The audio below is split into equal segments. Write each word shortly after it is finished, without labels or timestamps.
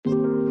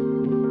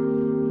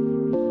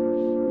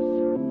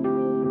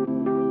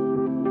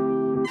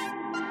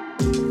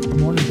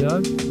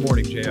Doug.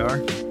 Morning,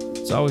 JR.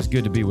 It's always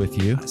good to be with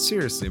you.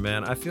 Seriously,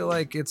 man, I feel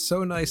like it's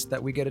so nice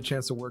that we get a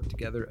chance to work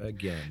together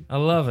again. I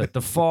love it.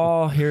 The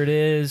fall, here it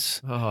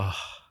is. Oh,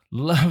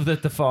 Love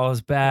that the fall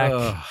is back.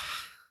 oh,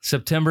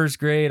 September's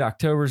great.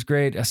 October's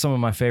great. That's some of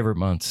my favorite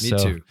months. me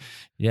too.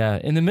 Yeah.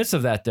 In the midst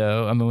of that,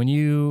 though, I mean,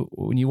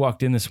 when you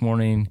walked in this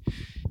morning,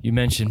 you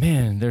mentioned,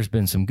 man, there's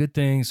been some good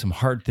things, some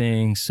hard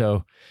things.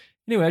 So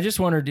anyway, I just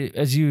wondered,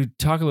 as you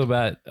talk a little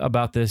bit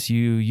about this,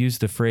 you use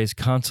the phrase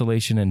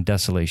consolation and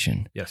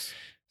desolation. Yes.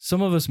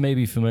 Some of us may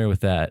be familiar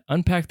with that.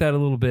 Unpack that a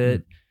little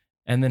bit.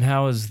 And then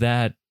how has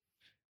that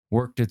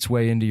worked its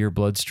way into your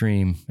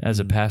bloodstream as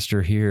a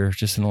pastor here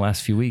just in the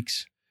last few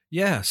weeks?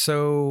 Yeah.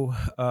 So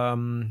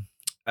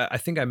I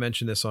think I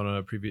mentioned this on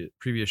a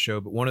previous show,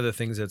 but one of the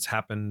things that's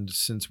happened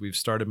since we've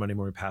started Monday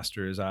Morning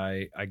Pastor is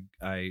I'm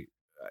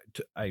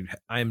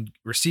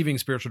receiving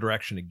spiritual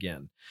direction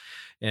again.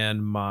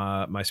 And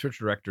my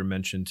spiritual director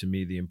mentioned to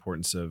me the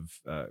importance of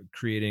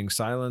creating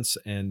silence,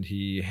 and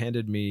he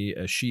handed me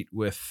a sheet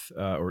with,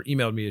 or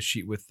emailed me a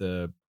sheet with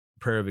the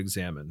prayer of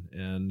examine.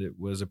 And it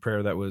was a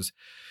prayer that was,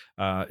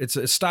 it's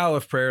a style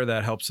of prayer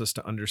that helps us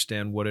to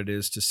understand what it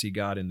is to see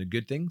God in the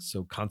good things,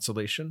 so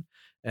consolation,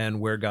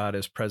 and where God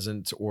is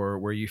present or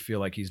where you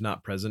feel like he's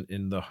not present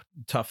in the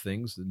tough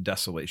things, the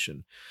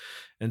desolation.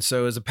 And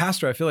so as a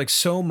pastor, I feel like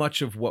so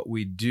much of what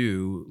we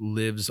do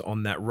lives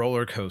on that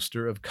roller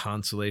coaster of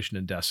consolation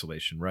and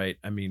desolation, right?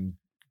 I mean,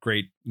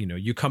 great,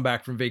 you come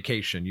back from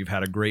vacation, you've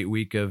had a great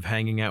week of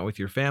hanging out with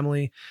your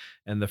family,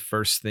 and the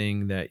first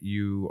thing that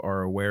you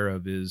are aware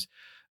of is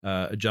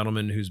a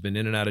gentleman who's been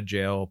in and out of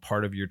jail,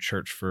 part of your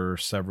church for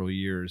several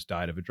years,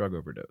 died of a drug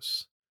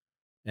overdose.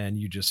 And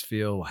you just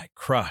feel like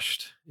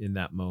crushed in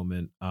that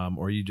moment,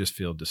 or you just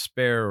feel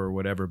despair or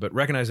whatever, but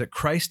recognize that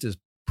Christ is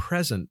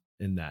present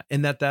in that,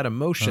 and that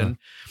emotion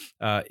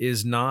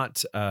is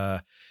not,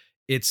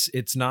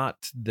 it's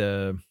not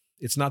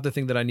the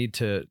thing that I need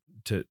to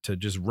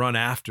just run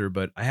after,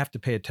 but I have to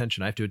pay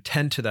attention. I have to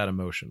attend to that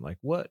emotion. Like,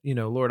 what,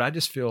 Lord, I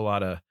just feel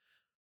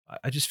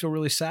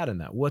really sad in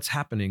that. What's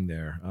happening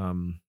there?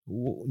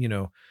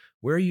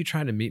 Where are you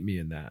trying to meet me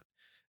in that?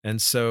 And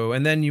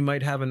then you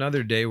might have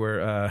another day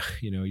where,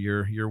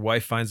 your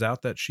wife finds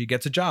out that she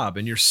gets a job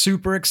and you're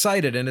super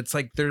excited. And it's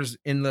like, there's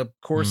in the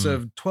course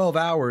of 12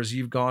 hours,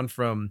 you've gone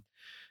from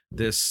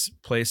this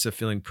place of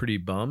feeling pretty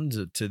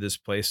bummed to this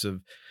place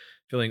of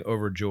feeling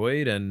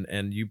overjoyed.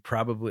 And you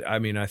probably,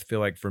 I feel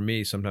like for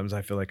me, sometimes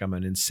I feel like I'm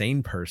an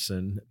insane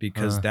person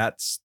because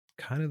that's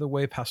kind of the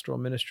way pastoral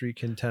ministry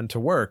can tend to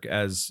work,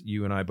 as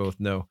you and I both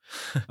know.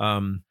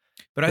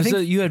 But I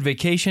think you had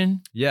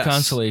vacation, yes,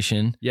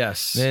 consolation,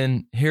 yes,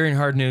 then hearing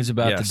hard news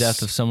about the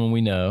death of someone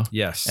we know,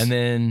 yes, and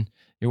then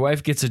your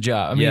wife gets a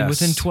job. I mean,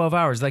 within 12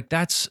 hours, like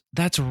that's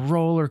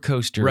roller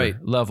coaster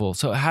level.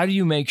 So how do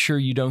you make sure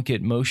you don't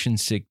get motion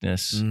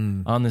sickness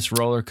on this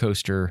roller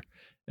coaster,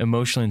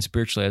 emotionally and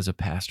spiritually, as a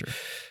pastor?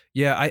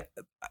 Yeah,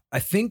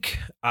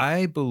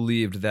 I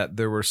believed that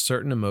there were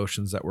certain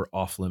emotions that were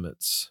off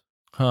limits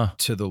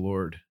to the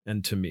Lord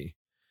and to me.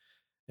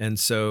 And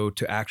so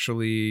to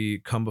actually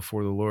come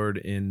before the Lord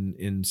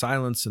in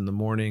silence in the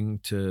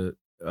morning, to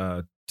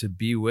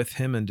be with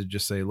him and to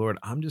just say, Lord,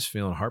 I'm just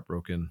feeling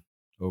heartbroken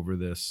over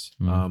this.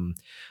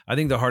 I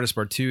think the hardest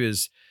part too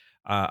is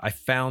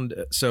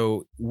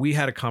so we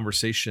had a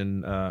conversation,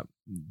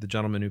 the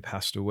gentleman who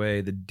passed away,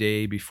 the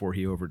day before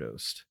he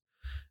overdosed.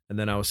 And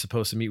then I was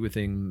supposed to meet with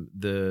him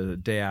the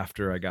day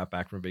after I got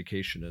back from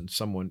vacation, and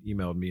someone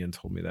emailed me and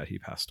told me that he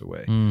passed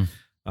away.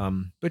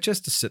 But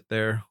just to sit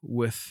there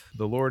with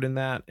the Lord in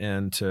that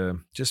and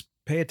to just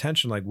pay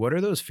attention, like, what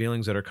are those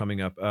feelings that are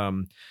coming up?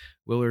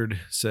 Willard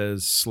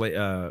says,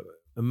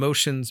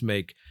 emotions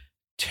make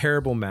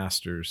terrible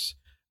masters,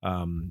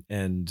 and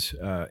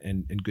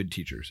good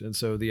teachers. And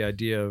so the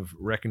idea of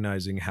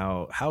recognizing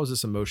how is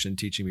this emotion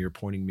teaching me or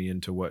pointing me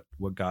into what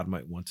God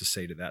might want to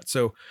say to that.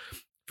 So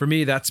for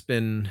me,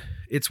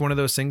 it's one of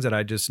those things that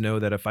I just know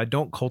that if I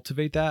don't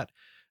cultivate that,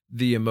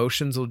 the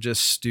emotions will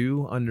just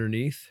stew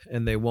underneath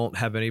and they won't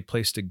have any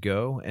place to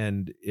go.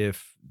 And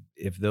if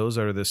those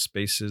are the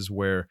spaces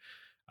where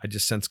I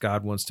just sense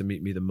God wants to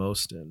meet me the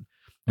most in.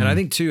 And I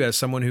think too, as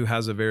someone who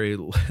has a very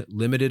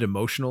limited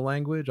emotional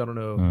language, I don't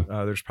know,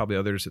 there's probably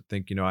others that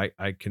think,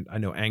 I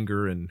know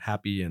anger and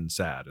happy and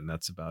sad, and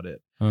that's about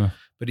it.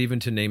 But even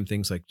to name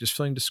things like just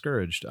feeling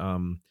discouraged,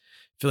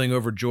 feeling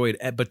overjoyed,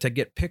 but to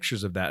get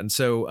pictures of that. And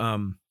so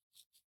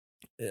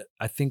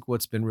I think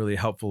what's been really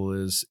helpful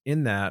is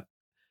in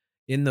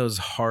those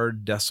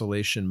hard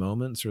desolation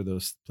moments, or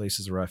those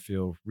places where I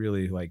feel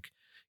really like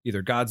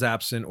either God's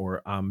absent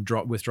or I'm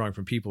withdrawing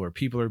from people, or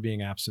people are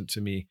being absent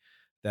to me,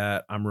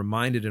 that I'm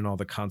reminded in all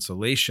the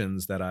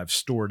consolations that I've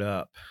stored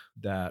up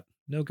that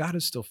no, God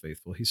is still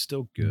faithful. He's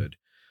still good.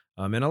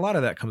 And a lot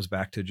of that comes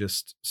back to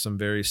just some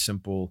very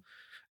simple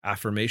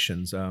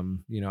affirmations.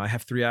 I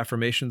have 3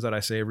 affirmations that I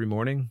say every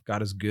morning.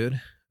 God is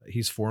good.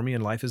 He's for me,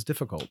 and life is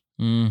difficult.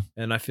 And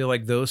I feel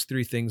like those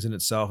 3 things in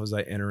itself, as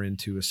I enter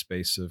into a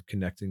space of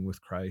connecting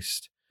with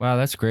Christ. Wow,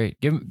 that's great.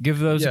 Give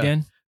those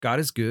again. God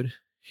is good.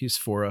 He's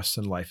for us,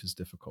 and life is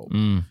difficult.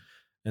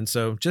 And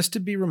so just to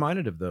be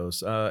reminded of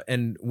those.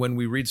 And when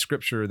we read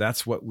scripture,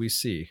 that's what we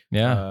see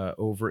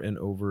over and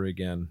over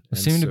again. They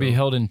seem to be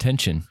held in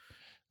tension.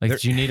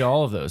 Like you need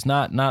all of those,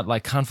 not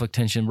like conflict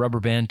tension,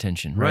 rubber band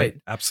tension, right?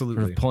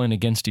 Absolutely. Sort of pulling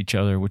against each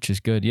other, which is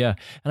good. Yeah.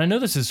 And I know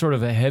this is sort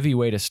of a heavy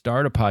way to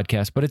start a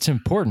podcast, but it's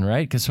important,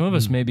 right? Because some of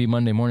us may be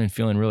Monday morning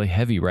feeling really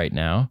heavy right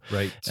now.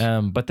 Right.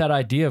 But that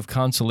idea of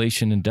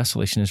consolation and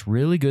desolation is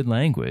really good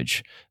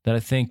language that I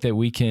think that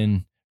we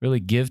can really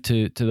give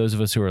to those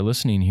of us who are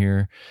listening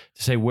here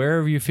to say,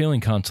 wherever you're feeling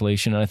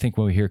consolation. And I think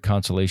when we hear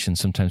consolation,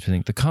 sometimes we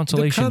think the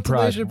consolation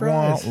prize.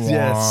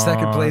 Yes,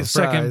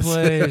 second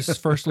place,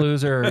 first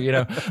loser,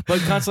 but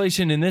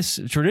consolation in this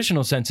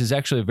traditional sense is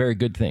actually a very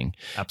good thing.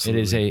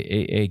 Absolutely. It is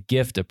a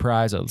gift, a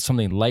prize,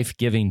 something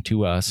life-giving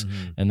to us.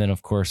 Mm-hmm. And then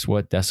of course,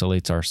 what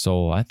desolates our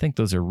soul. I think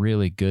those are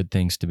really good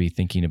things to be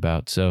thinking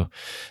about. So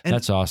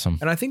that's awesome.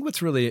 And I think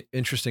what's really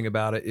interesting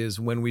about it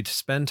is when we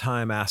spend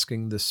time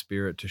asking the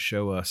Spirit to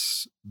show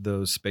us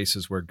those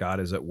spaces where God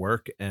is at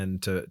work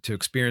and to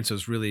experience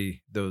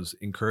those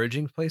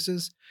encouraging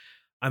places,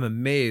 I'm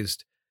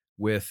amazed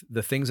with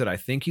the things that I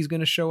think he's going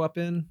to show up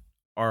in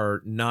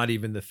are not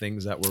even the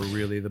things that were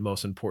really the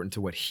most important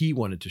to what he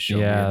wanted to show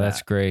me. Yeah,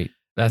 that's great.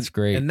 That's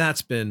great. And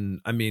that's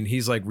been,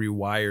 he's like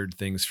rewired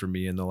things for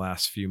me in the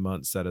last few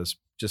months that has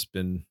just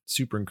been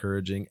super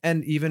encouraging.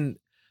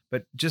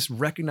 But just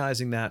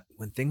recognizing that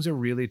when things are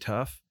really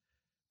tough,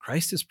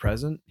 Christ is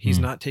present. He's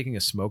not taking a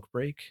smoke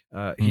break.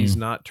 He's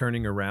not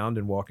turning around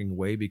and walking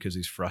away because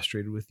he's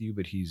frustrated with you,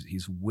 but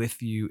he's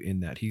with you in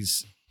that.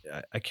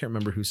 I can't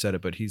remember who said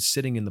it, but he's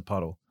sitting in the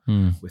puddle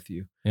with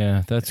you.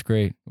 Yeah, that's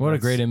great. What a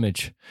great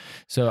image.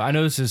 So I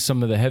know this is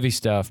some of the heavy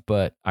stuff,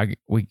 but I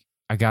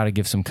got to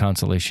give some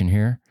consolation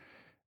here.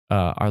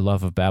 Our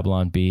love of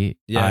Babylon Bee.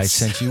 Yes. I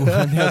sent you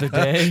one the other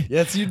day.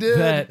 Yes, you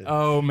did.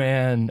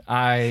 I'm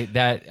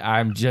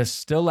just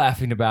still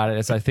laughing about it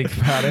as I think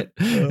about it.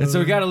 And so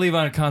we got to leave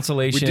on a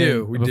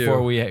consolation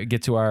before we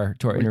get to our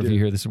interview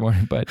here this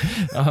morning. But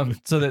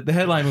so the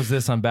headline was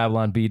this on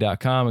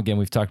BabylonBee.com. Again,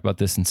 we've talked about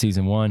this in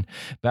season 1.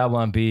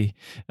 Babylon Bee,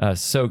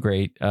 so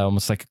great,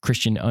 almost like a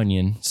Christian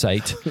Onion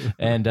site.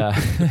 And the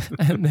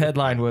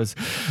headline was.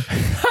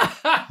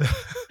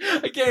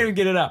 I can't even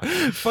get it out.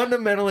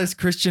 Fundamentalist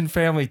Christian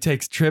family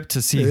takes trip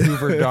to see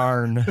Hoover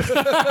Darn.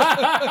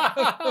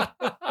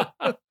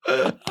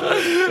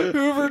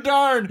 Hoover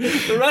Darn.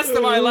 The rest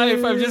of my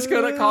life, I'm just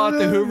going to call it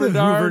the Hoover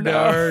Darn. Hoover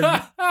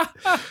Darn.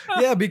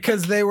 Yeah,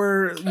 because they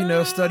were,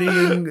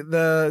 studying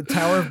the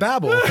Tower of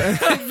Babel.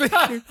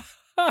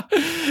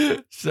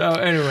 So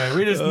anyway,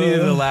 we just needed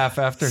to laugh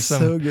after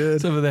some of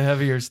the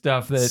heavier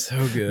stuff.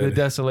 The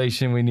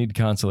desolation, we need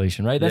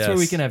consolation, right? That's why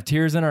we can have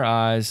tears in our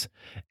eyes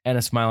and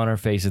a smile on our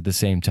face at the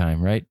same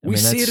time, right? We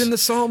see it in the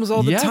Psalms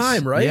all the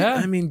time, right?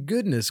 Yeah.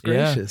 Goodness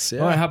gracious.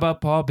 Yeah. Well, how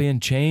about Paul being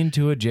chained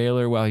to a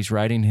jailer while he's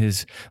writing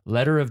his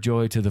letter of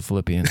joy to the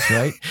Philippians,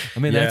 right?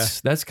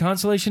 That's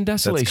consolation,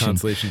 desolation. That's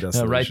consolation,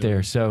 desolation. Right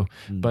there. So,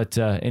 but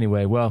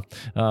anyway, well,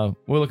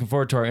 we're looking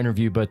forward to our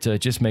interview, but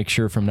just make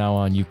sure from now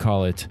on you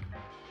call it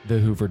the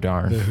Hoover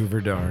Darn. The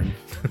Hoover Darn.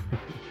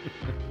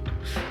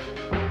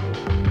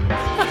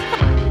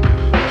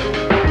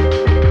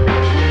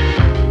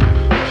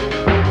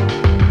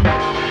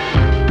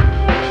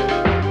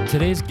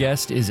 Today's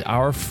guest is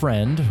our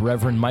friend,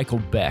 Reverend Michael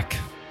Beck.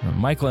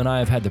 Michael and I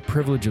have had the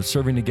privilege of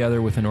serving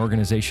together with an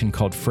organization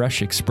called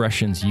Fresh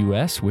Expressions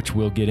US, which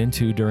we'll get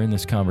into during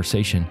this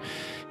conversation.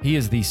 He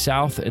is the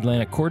South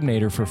Atlantic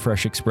Coordinator for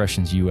Fresh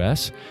Expressions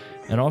US,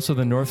 and also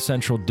the North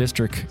Central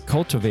District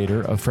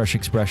Cultivator of Fresh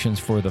Expressions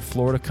for the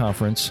Florida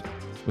Conference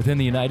within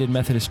the United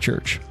Methodist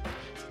Church.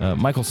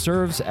 Michael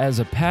serves as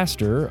a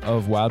pastor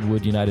of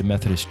Wildwood United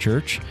Methodist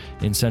Church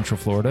in Central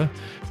Florida,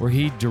 where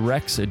he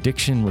directs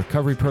addiction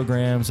recovery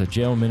programs, a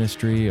jail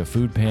ministry, a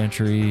food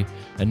pantry,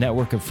 a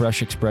network of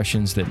Fresh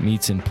Expressions that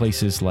meets in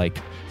places like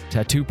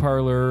tattoo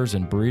parlors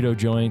and burrito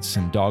joints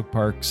and dog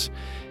parks.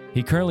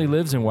 He currently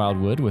lives in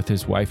Wildwood with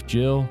his wife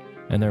Jill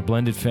and their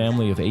blended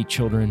family of 8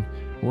 children.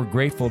 We're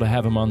grateful to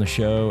have him on the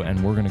show,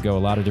 and we're going to go a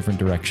lot of different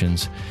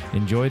directions.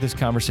 Enjoy this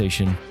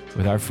conversation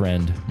with our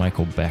friend,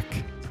 Michael Beck.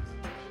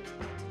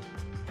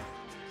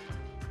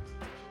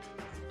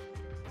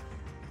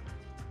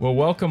 Well,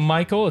 welcome,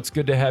 Michael. It's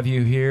good to have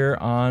you here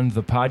on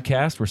the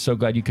podcast. We're so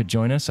glad you could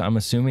join us. I'm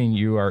assuming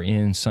you are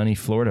in sunny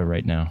Florida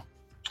right now.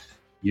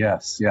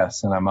 Yes.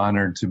 And I'm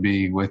honored to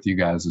be with you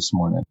guys this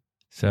morning.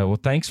 So, well,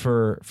 thanks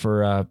for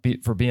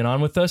being on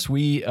with us.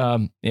 We,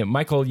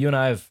 Michael, you and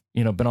I have,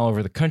 been all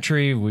over the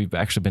country. We've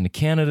actually been to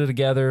Canada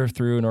together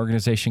through an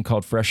organization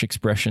called Fresh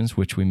Expressions,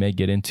 which we may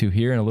get into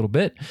here in a little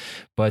bit.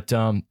 But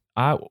one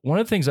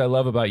of the things I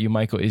love about you,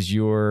 Michael, is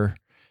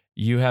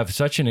you have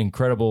such an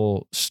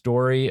incredible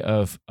story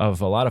of a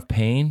lot of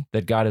pain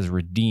that God has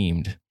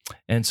redeemed.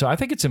 And so I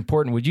think it's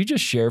important. Would you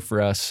just share for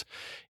us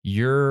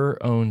your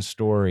own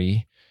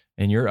story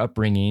and your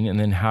upbringing, and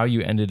then how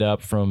you ended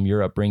up from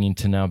your upbringing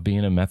to now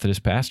being a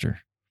Methodist pastor?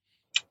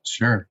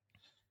 Sure.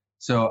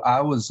 So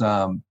I was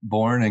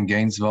born in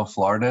Gainesville,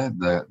 Florida,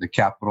 the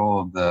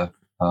capital of the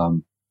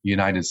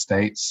United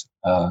States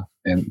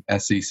in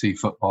SEC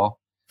football.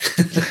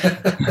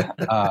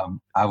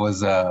 I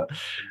was a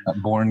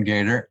born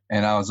Gator,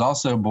 and I was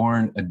also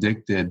born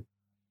addicted.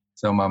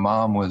 So my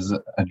mom was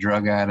a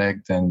drug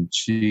addict, and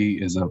she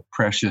is a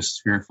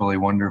precious, fearfully,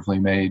 wonderfully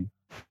made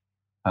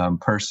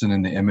person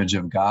in the image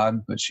of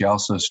God, but she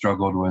also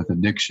struggled with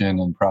addiction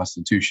and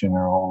prostitution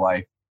her whole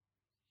life.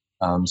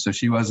 So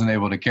she wasn't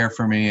able to care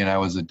for me, and I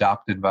was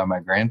adopted by my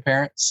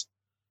grandparents.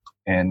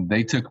 And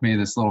they took me to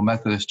this little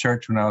Methodist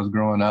church when I was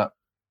growing up.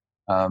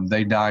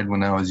 They died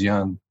when I was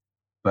young,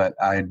 but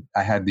I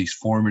had these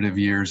formative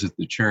years at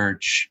the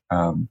church.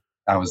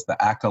 I was the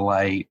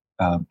acolyte.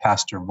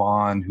 Pastor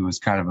Vaughn, who was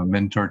kind of a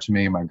mentor to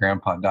me. My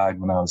grandpa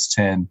died when I was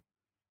 10.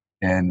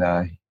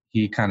 And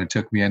he kind of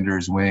took me under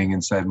his wing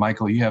and said,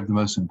 Michael, you have the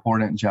most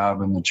important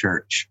job in the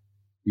church.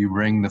 You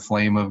bring the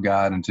flame of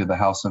God into the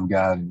house of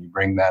God, and you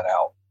bring that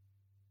out.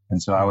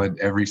 And so I would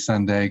every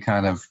Sunday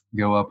kind of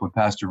go up with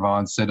Pastor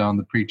Vaughn, sit on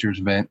the preacher's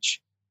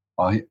bench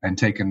and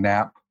take a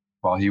nap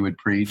while he would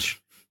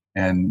preach,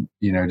 and,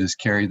 just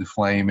carry the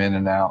flame in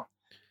and out.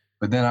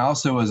 But then I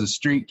also was a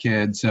street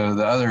kid. So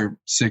the other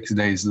 6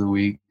 days of the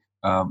week,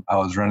 I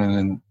was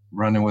running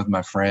with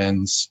my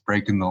friends,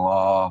 breaking the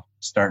law,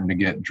 starting to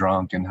get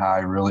drunk and high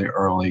really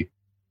early,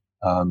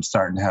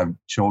 starting to have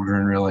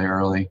children really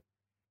early.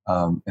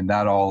 And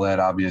that all led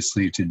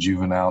obviously to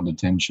juvenile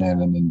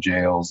detention and then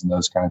jails and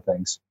those kind of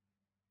things.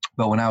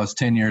 But when I was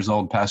 10 years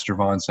old, Pastor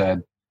Vaughn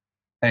said,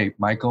 hey,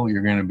 Michael,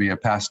 you're going to be a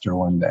pastor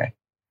one day.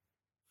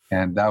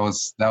 And that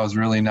was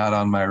really not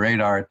on my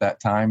radar at that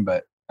time,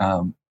 but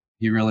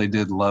he really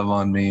did love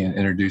on me and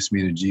introduce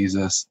me to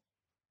Jesus.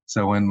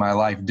 So when my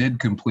life did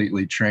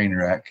completely train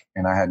wreck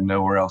and I had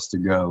nowhere else to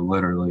go,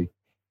 literally,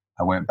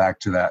 I went back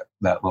to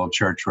that little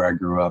church where I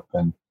grew up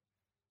and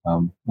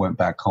went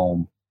back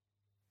home.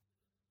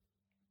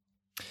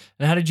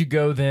 And how did you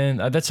go then?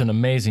 That's an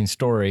amazing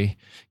story.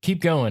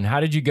 Keep going.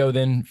 How did you go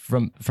then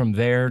from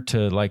there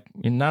to, like,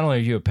 not only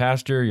are you a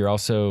pastor, you're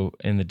also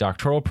in the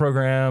doctoral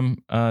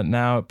program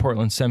now at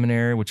Portland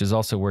Seminary, which is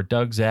also where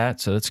Doug's at.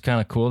 So it's kind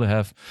of cool to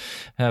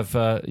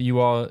have you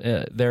all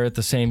there at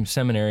the same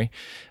seminary.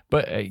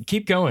 But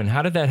keep going.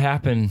 How did that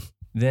happen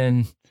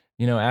then,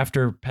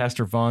 after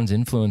Pastor Vaughn's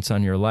influence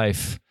on your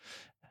life?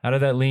 How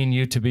did that lean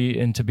you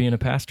into being a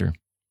pastor?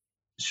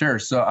 Sure.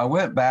 So I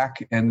went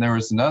back, and there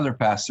was another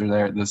pastor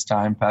there at this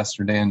time,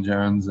 Pastor Dan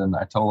Jones, and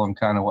I told him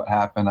kind of what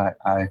happened.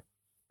 I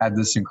had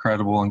this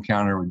incredible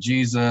encounter with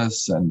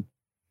Jesus and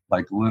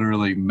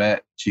literally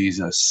met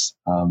Jesus,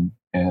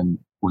 and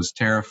was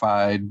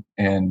terrified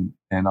and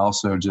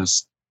also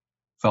just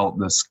felt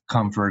this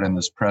comfort and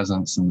this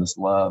presence and this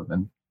love.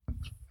 And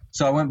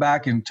so I went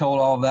back and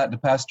told all of that to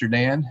Pastor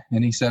Dan,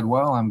 and he said,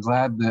 well, I'm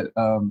glad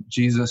that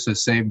Jesus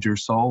has saved your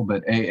soul,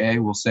 but AA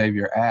will save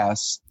your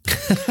ass.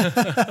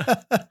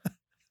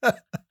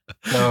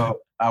 So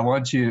I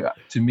want you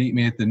to meet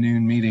me at the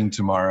noon meeting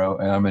tomorrow,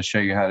 and I'm going to show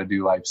you how to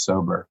do life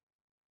sober.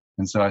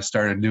 And so I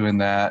started doing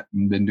that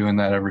and been doing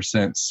that ever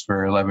since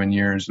for over 11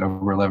 years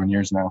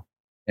now.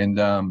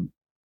 And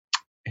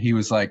he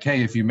was like,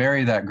 hey, if you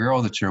marry that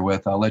girl that you're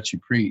with, I'll let you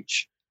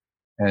preach.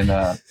 And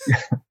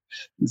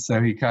so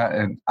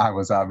and I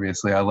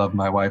love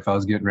my wife. I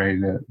was getting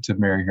ready to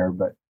marry her,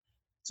 but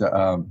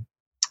so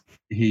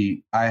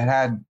I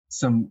had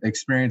some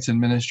experience in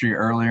ministry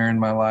earlier in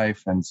my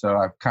life. And so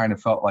I kind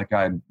of felt like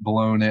I'd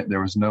blown it.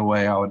 There was no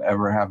way I would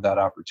ever have that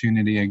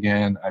opportunity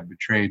again. I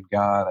betrayed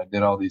God. I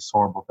did all these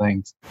horrible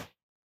things,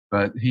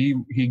 but he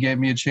gave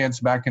me a chance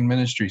back in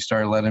ministry,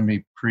 started letting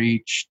me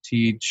preach,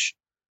 teach.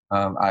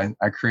 I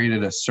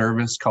created a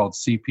service called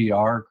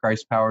CPR,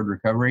 Christ Powered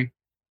Recovery,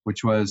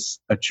 which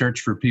was a church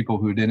for people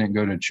who didn't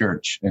go to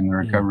church in the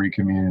recovery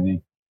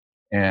community.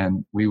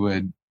 And we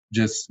would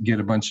just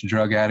get a bunch of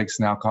drug addicts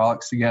and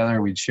alcoholics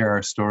together. We'd share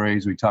our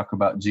stories. We'd talk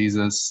about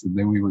Jesus. And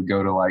then we would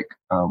go to I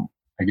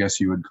guess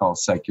you would call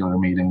secular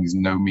meetings.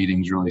 No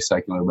meetings really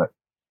secular, but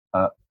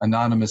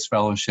anonymous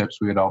fellowships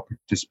we would all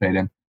participate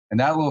in. And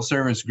that little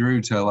service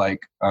grew to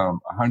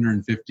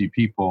 150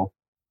 people.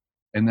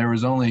 And there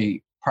was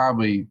only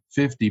probably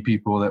 50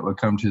 people that would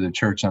come to the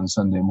church on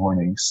Sunday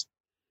mornings.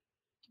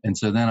 And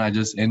so then I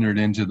just entered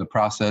into the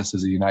process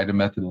as a United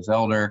Methodist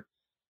elder.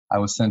 I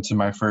was sent to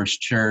my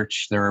first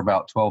church. There were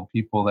about 12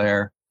 people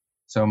there.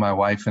 So my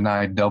wife and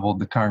I doubled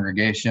the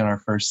congregation our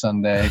first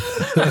Sunday.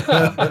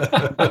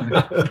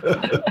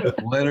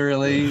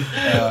 Literally.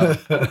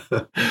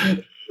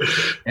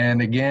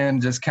 And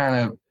again, just kind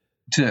of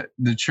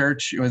the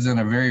church was in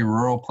a very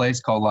rural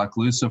place called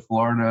Lochloosa,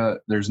 Florida.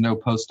 There's no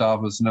post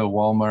office, no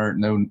Walmart,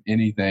 no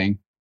anything.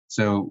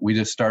 So we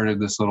just started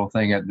this little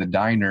thing at the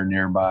diner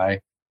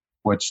nearby,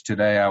 which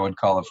today I would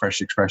call a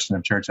fresh expression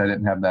of church. I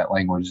didn't have that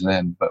language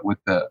then, but with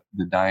the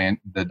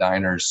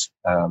diners,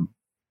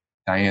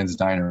 Diane's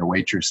Diner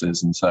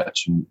waitresses and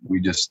such, and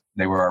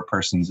they were our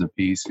persons of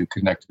peace who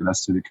connected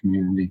us to the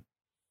community.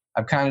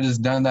 I've kind of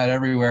just done that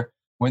everywhere.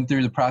 Went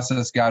through the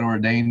process, got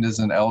ordained as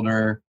an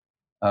elder,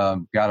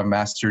 got a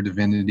master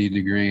divinity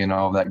degree and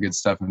all of that good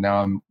stuff. And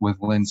now I'm with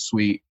Lynn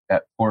Sweet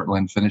at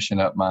Portland, finishing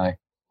up my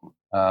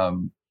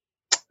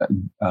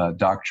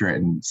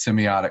doctorate in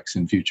semiotics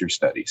and future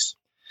studies.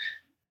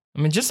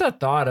 I mean, just that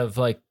thought of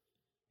like,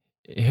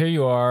 here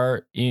you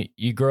are,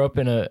 you grow up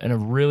in a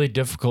really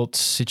difficult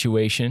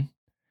situation,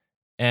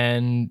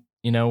 and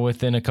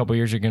within a couple of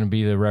years you're going to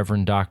be the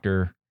Reverend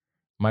Dr.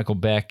 Michael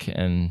Beck,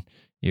 and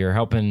you're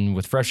helping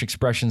with Fresh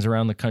Expressions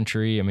around the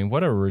country. I mean,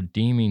 what a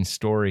redeeming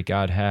story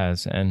God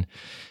has. And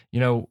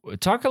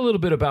talk a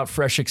little bit about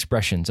Fresh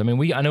Expressions. I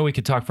mean, I know we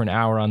could talk for an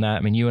hour on that. I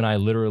mean, you and I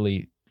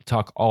literally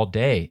talk all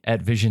day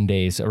at Vision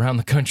Days around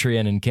the country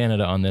and in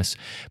Canada on this,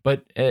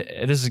 but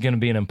this is going to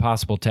be an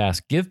impossible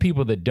task. Give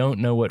people that don't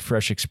know what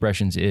Fresh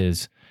Expressions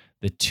is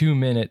the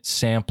 2-minute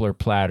sampler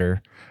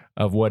platter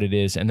of what it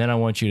is, and then I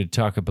want you to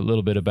talk a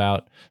little bit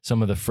about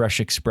some of the Fresh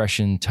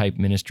Expression type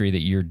ministry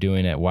that you're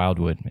doing at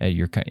Wildwood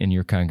in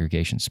your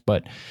congregations.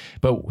 But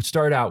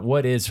start out,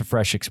 what is a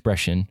Fresh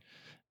Expression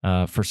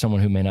for someone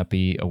who may not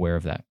be aware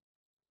of that?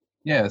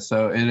 Yeah,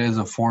 so it is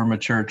a form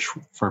of church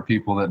for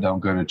people that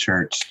don't go to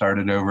church.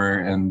 Started over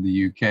in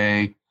the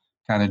UK,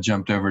 kind of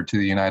jumped over to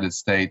the United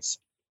States.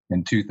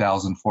 In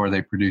 2004,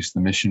 they produced the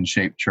Mission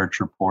Shaped Church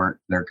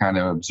Report. They're kind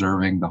of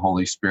observing the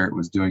Holy Spirit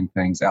was doing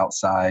things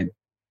outside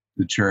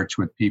the church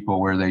with people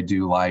where they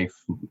do life,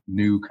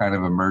 new kind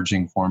of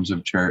emerging forms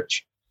of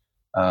church.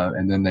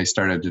 And then they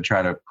started to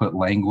try to put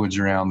language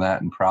around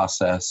that and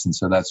process. And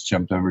so that's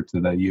jumped over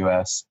to the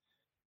U.S.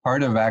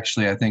 Part of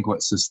actually, I think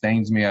what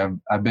sustains me,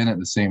 I've been at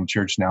the same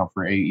church now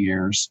for 8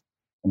 years.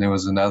 And there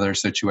was another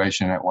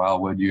situation at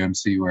Wildwood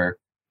UMC where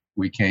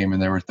we came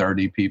and there were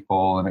 30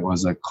 people and it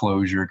was a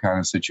closure kind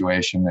of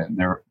situation. And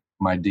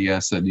my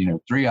DS said,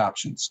 3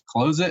 options: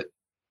 close it,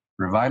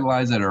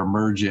 revitalize it, or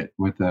merge it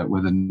with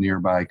a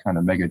nearby kind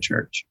of mega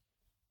church.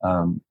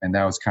 And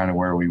that was kind of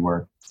where we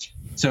were.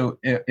 So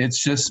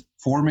it's just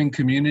forming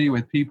community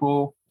with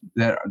people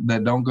that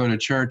don't go to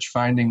church,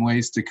 finding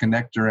ways to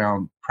connect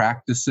around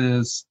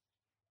practices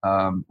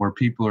where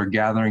people are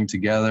gathering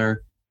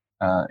together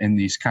in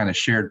these kind of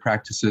shared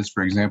practices,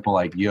 for example,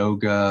 like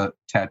yoga,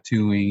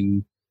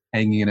 tattooing,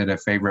 hanging at a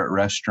favorite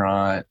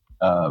restaurant,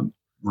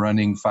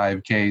 running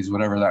 5Ks,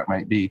 whatever that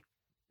might be,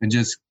 and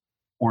just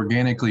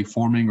organically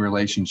forming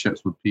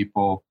relationships with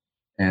people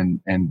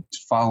and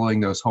following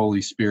those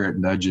Holy Spirit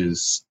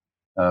nudges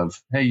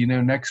of, hey,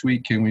 next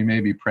week, can we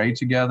maybe pray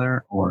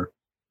together? Or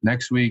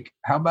next week,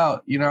 how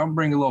about, I'll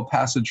bring a little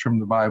passage from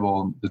the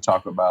Bible to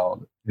talk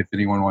about if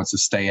anyone wants to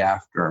stay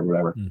after or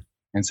whatever.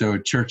 And so a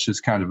church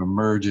just kind of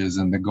emerges,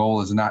 and the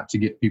goal is not to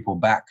get people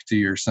back to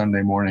your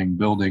Sunday morning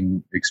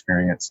building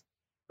experience,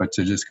 but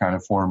to just kind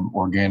of form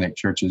organic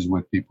churches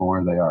with people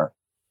where they are.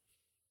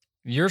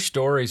 Your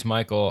stories,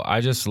 Michael,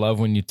 I just love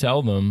when you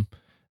tell them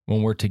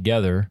when we're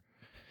together.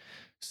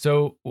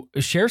 So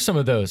share some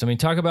of those. I mean,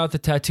 talk about the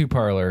tattoo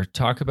parlor,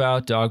 talk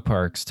about dog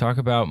parks, talk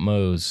about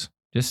Moe's.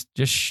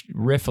 Just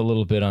riff a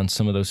little bit on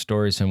some of those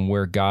stories and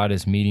where God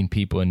is meeting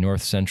people in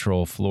North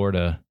Central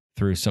Florida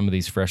through some of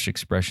these Fresh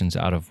Expressions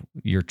out of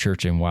your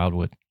church in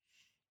Wildwood.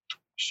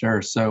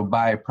 Sure. So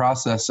by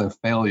process of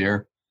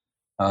failure,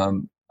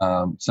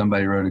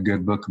 somebody wrote a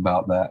good book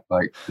about that,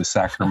 like the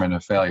sacrament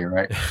of failure,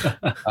 right?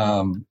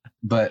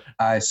 But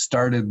I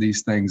started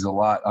these things a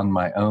lot on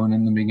my own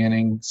in the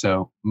beginning.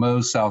 So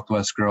Moe's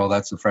Southwest Grill,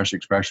 that's a Fresh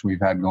Expression we've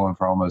had going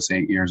for almost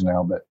 8 years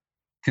now, but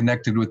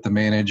connected with the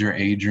manager,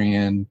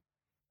 Adrian,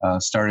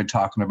 started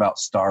talking about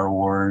Star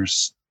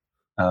Wars,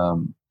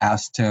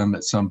 asked him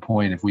at some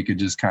point if we could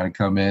just kind of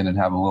come in and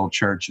have a little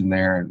church in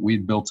there. And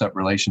we'd built up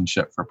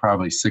relationship for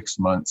probably 6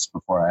 months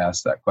before I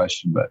asked that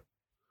question, but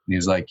he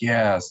was like,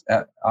 yes,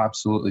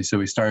 absolutely. So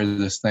we started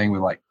this thing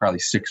with like probably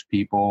 6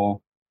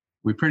 people.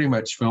 We pretty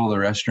much fill the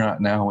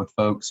restaurant now with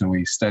folks, and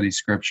we study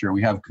scripture.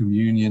 We have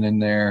communion in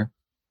there.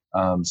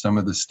 Some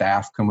of the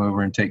staff come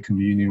over and take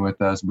communion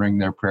with us, bring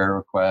their prayer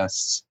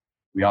requests.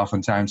 We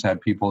oftentimes had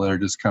people that are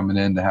just coming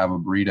in to have a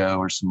burrito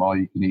or some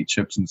all-you-can-eat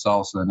chips and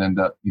salsa and end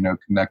up,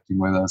 connecting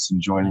with us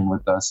and joining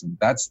with us. And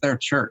that's their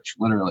church,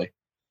 literally.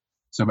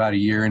 So about a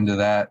year into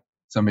that,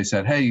 somebody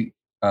said, hey,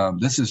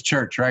 this is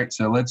church, right?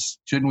 So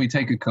shouldn't we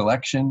take a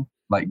collection,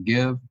 like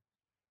give?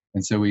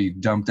 And so we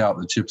dumped out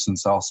the chips and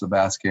salsa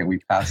basket. We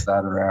passed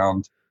that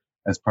around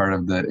as part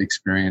of the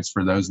experience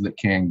for those that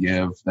can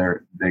give.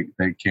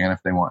 They can if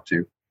they want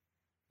to.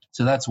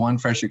 So that's one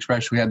Fresh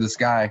Expression. We had this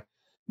guy,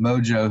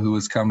 Mojo, who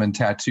was coming,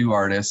 tattoo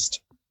artist,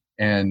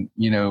 and,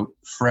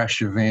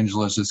 fresh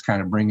evangelist, just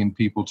kind of bringing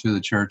people to the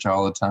church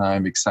all the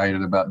time,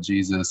 excited about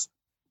Jesus.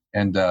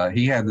 And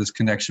he had this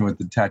connection with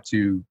the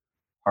tattoo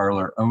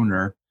parlor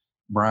owner,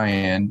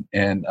 Brian.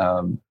 And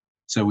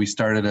so we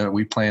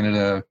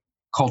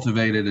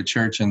cultivated a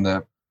church in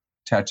the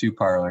tattoo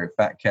parlor,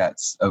 Fat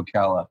Cats,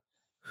 Ocala.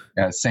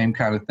 Same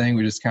kind of thing.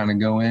 We just kind of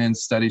go in,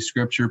 study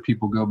scripture.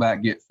 People go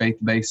back, get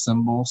faith-based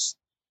symbols.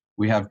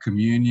 We have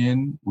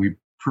communion. We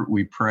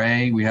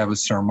pray. We have a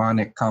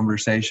sermonic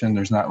conversation.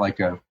 There's not like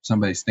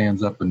somebody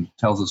stands up and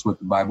tells us what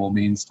the Bible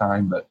means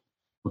time, but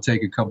we'll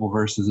take a couple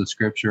verses of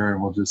scripture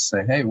and we'll just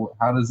say, hey,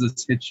 how does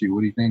this hit you? What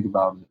do you think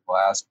about it? We'll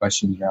ask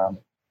questions around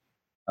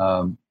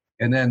it.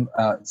 And then,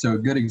 so a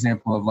good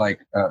example of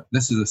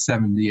this is a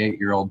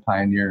 78-year-old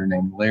pioneer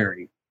named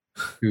Larry,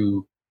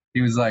 who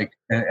he was like,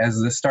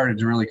 as this started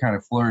to really kind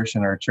of flourish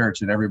in our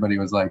church, and everybody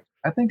was like,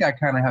 I think I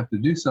kind of have to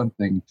do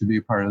something to be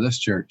a part of this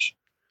church.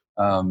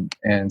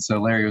 And so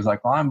Larry was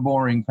like, well, I'm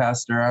boring,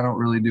 Pastor. I don't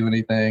really do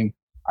anything.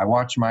 I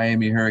watch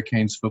Miami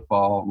Hurricanes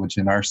football, which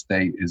in our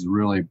state is a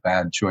really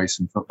bad choice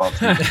in football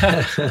team.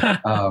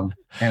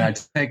 And I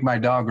take my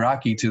dog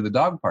Rocky to the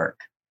dog park.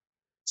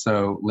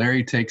 So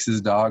Larry takes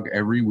his dog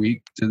every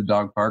week to the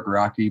dog park.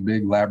 Rocky,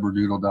 big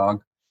Labradoodle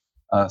dog.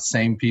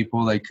 Same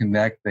people, they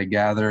connect, they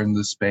gather in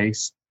the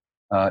space.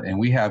 And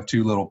we have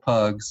two little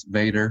pugs,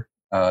 Vader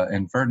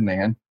and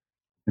Ferdinand.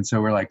 And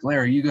so we're like,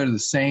 Larry, you go to the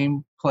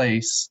same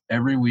place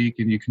every week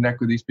and you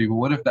connect with these people.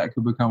 What if that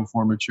could become a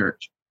form of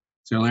church?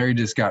 So Larry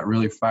just got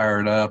really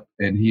fired up,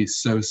 and he's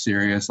so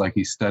serious. Like,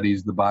 he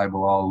studies the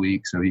Bible all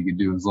week so he could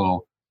do his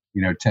little,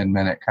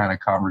 10-minute kind of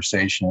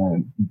conversation.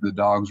 And the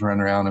dogs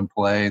run around and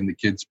play, and the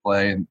kids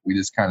play, and we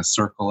just kind of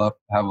circle up,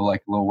 have a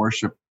little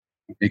worship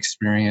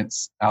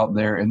experience out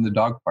there in the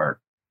dog park.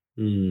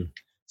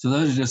 So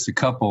those are just a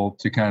couple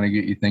to kind of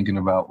get you thinking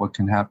about what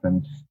can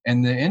happen.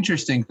 And the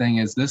interesting thing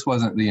is, this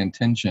wasn't the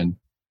intention,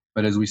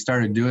 but as we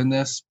started doing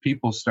this,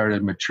 people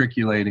started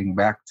matriculating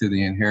back to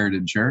the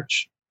Inherited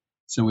Church.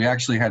 So we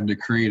actually had to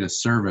create a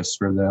service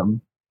for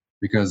them,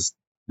 because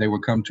they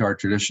would come to our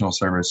traditional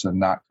service and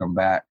not come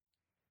back.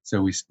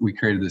 So we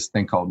created this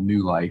thing called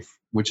New Life,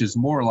 which is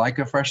more like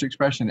a Fresh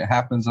Expression. It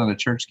happens on a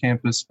church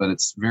campus, but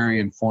it's very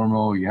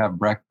informal. You have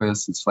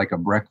breakfast. It's like a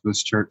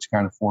breakfast church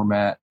kind of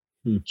format.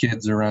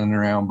 Kids are running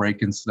around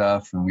breaking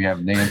stuff, and we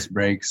have dance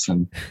breaks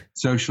and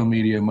social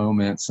media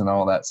moments and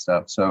all that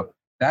stuff. So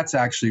that's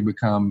actually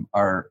become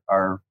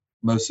our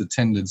most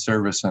attended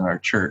service in our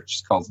church.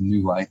 It's called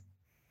New Life.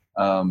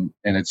 And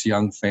it's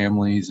young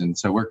families. And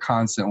so we're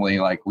constantly,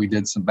 we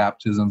did some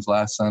baptisms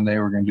last Sunday.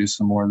 We're going to do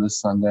some more this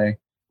Sunday.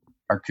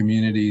 Our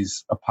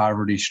community's a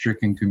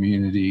poverty-stricken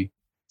community.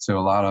 So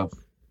a lot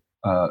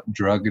of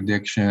drug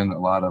addiction, a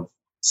lot of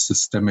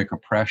systemic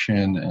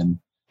oppression, and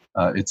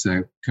it's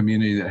a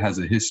community that has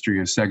a history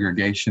of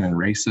segregation and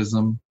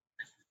racism.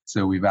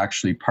 So we've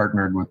actually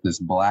partnered with this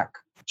Black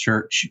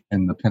church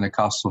in the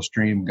Pentecostal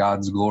stream,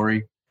 God's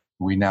Glory.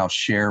 We now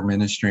share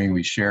ministry, and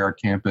we share our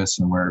campus,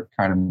 and we're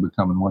kind of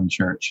becoming one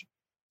church.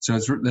 So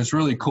it's this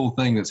really cool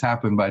thing that's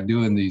happened by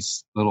doing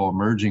these little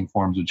emerging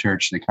forms of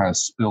church that kind of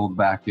spilled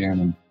back in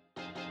and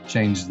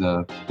changed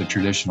the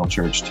traditional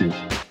church too.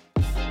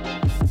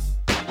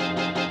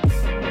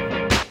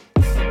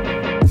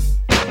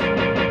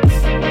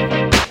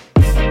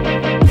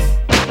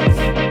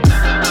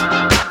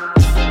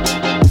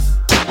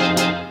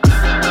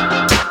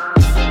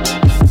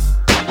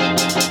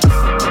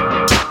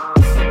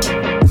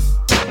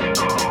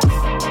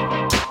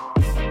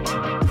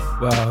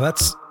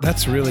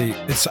 That's really,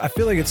 I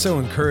feel like it's so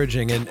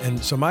encouraging. And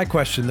so my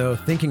question though,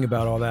 thinking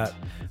about all that,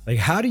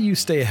 how do you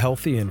stay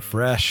healthy and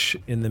fresh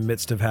in the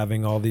midst of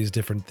having all these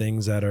different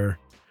things that are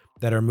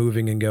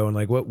moving and going?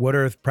 What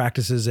are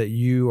practices that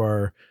you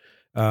are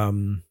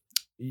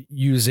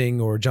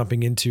using or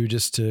jumping into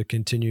just to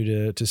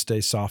continue to stay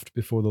soft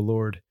before the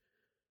Lord?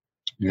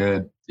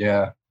 Good.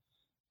 Yeah.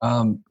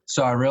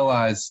 So I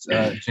realized,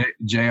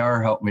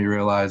 JR helped me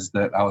realize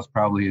that I was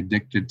probably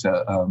addicted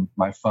to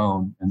my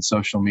phone and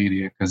social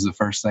media, because the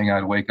first thing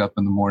I'd wake up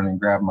in the morning and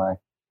grab my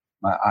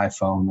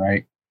iPhone,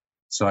 right?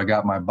 So I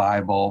got my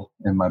Bible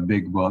and my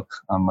big book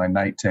on my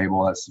night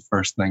table. That's the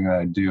first thing that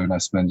I do. And I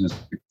spend just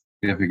a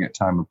significant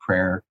time of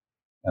prayer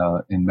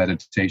in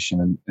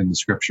meditation in the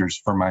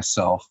scriptures for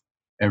myself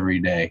every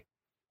day.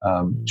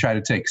 Try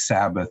to take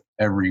Sabbath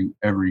every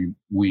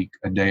week,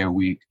 a day a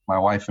week. My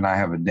wife and I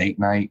have a date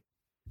night.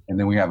 And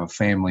then we have a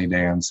family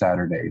day on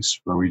Saturdays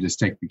where we just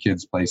take the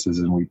kids places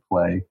and we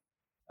play.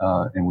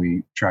 And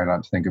we try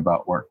not to think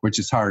about work, which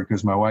is hard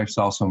because my wife's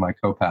also my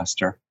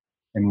co-pastor.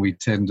 And we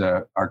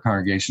our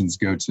congregations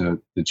go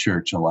to the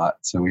church a lot.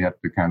 So we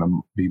have to kind of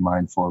be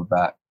mindful of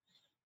that.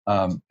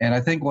 And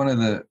I think one of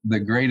the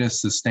greatest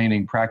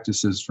sustaining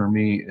practices for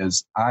me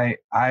is I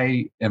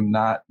am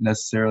not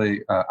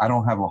necessarily, I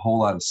don't have a whole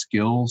lot of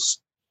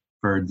skills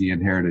for the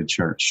Inherited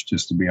Church,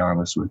 just to be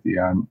honest with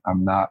you.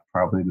 I'm not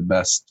probably the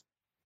best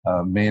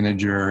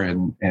manager,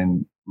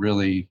 and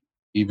really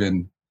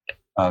even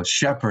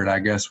shepherd, I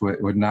guess,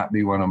 would not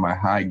be one of my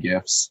high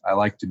gifts. I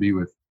like to be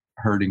with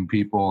hurting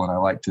people, and I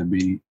like to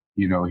be,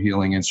 a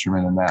healing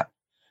instrument in that.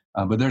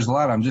 But there's a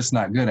lot I'm just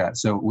not good at.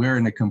 So we're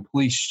in a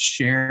complete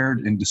shared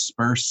and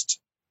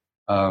dispersed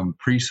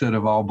priesthood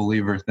of all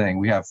believer thing.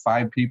 We have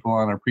 5 people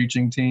on our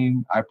preaching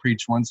team. I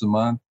preach once a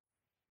month.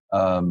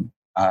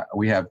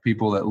 We have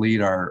people that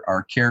lead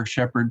our care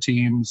shepherd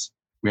teams.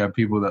 We have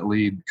people that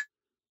lead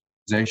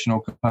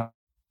organizational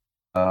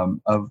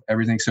of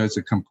everything. So it's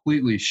a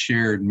completely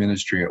shared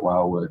ministry at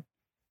Wildwood.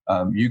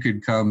 You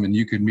could come and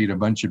you could meet a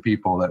bunch of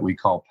people that we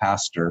call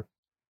pastor,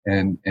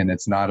 and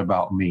it's not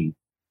about me.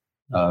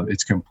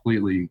 It's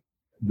completely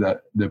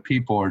the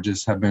people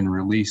have been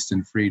released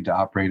and freed to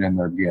operate in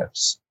their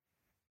gifts.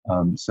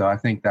 So I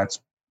think that's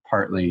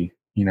partly,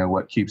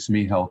 what keeps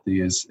me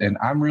healthy and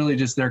I'm really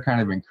just there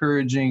kind of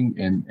encouraging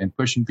and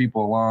pushing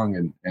people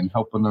along and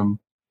helping them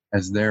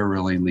as they're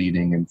really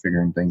leading and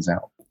figuring things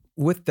out.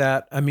 With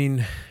that, I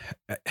mean,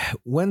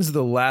 when's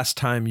the last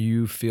time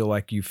you feel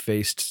like you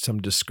faced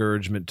some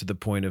discouragement to the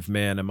point of,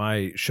 man,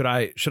 should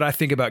I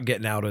think about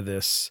getting out of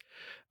this?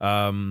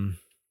 And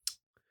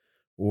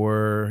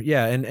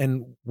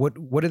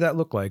what did that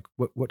look like?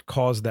 What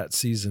caused that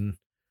season?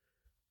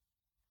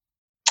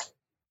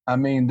 I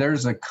mean,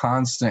 there's a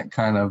constant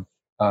kind of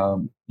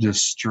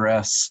just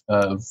stress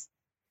of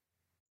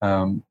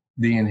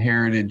the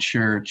inherited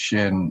church,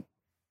 and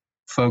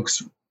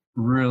folks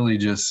really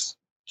just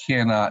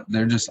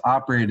they're just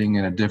operating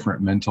in a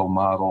different mental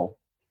model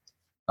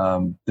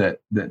that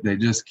they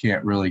just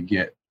can't really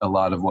get a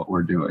lot of what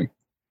we're doing.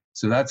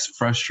 So that's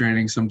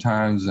frustrating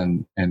sometimes,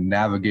 and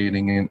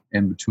navigating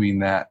in between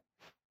that.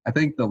 I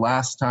think the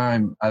last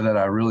time that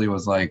I really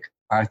was like,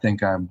 I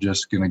think I'm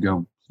just going to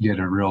go get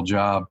a real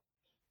job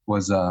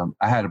was I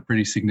had a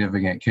pretty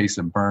significant case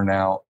of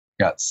burnout,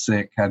 got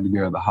sick, had to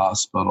go to the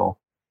hospital,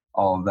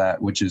 all of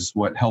that, which is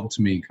what helped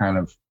me kind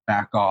of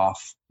back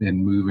off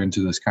and move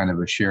into this kind of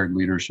a shared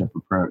leadership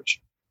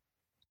approach.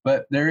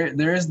 But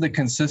there is the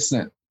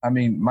consistent, I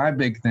mean, my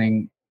big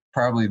thing,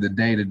 probably the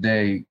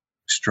day-to-day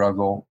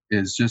struggle,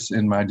 is just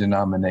in my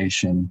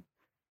denomination,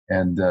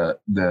 and the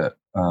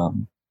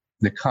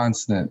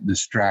constant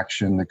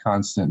distraction, the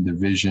constant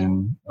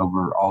division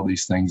over all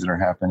these things that are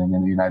happening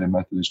in the United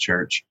Methodist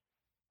Church,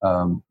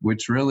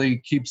 which really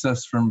keeps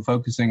us from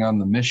focusing on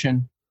the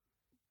mission,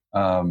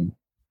 and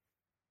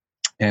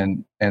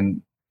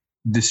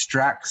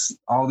distracts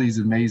all these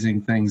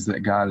amazing things that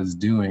God is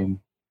doing.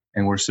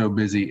 And we're so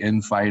busy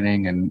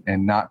infighting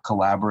and not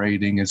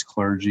collaborating as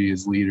clergy,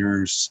 as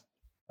leaders.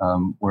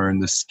 We're in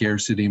the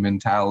scarcity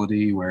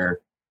mentality where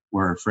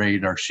we're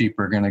afraid our sheep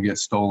are going to get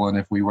stolen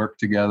if we work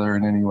together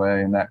in any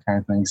way, and that kind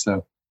of thing.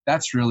 So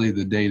that's really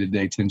the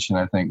day-to-day tension,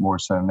 I think, more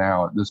so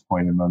now at this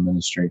point in my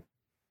ministry.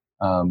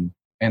 And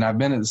I've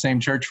been at the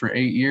same church for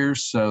 8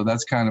 years, so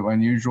that's kind of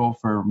unusual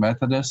for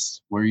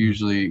Methodists.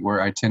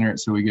 We're itinerant,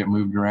 so we get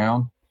moved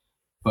around.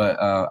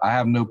 But I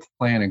have no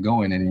plan of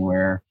going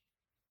anywhere.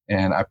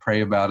 And I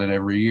pray about it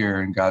every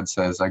year, and God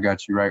says, I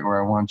got you right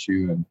where I want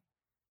you. And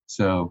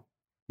so,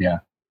 yeah,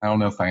 I don't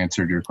know if I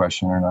answered your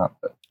question or not.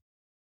 But.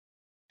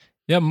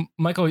 Yeah,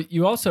 Michael,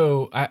 you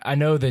also, I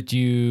know that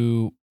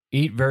you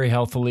eat very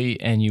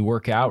healthily and you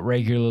work out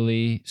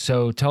regularly.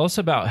 So tell us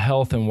about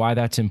health and why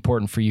that's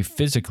important for you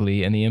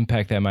physically, and the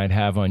impact that might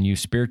have on you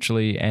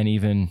spiritually and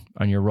even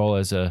on your role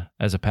as a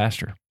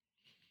pastor.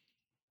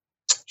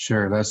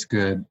 Sure, that's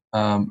good.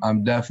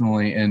 I'm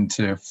definitely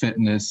into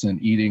fitness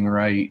and eating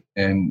right.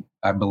 And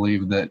I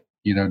believe that,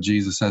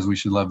 Jesus says we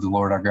should love the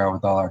Lord our God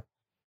with all our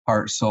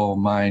heart, soul,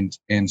 mind,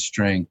 and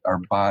strength, our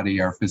body,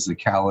 our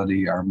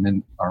physicality, our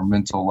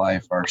mental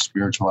life, our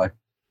spiritual life.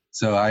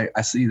 So I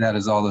see that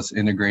as all this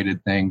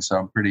integrated thing. So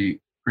I'm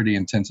pretty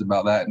intense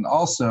about that. And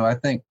also, I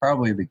think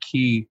probably the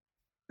key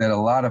that a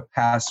lot of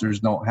pastors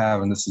don't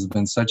have, and this has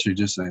been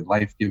just a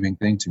life-giving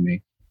thing to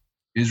me,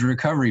 is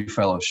recovery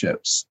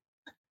fellowships.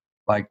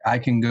 Like, I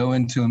can go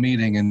into a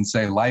meeting and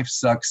say, life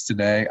sucks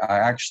today. I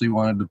actually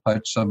wanted to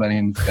punch somebody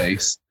in the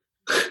face.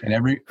 And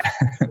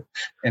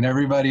and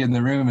everybody in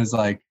the room is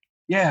like,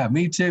 yeah,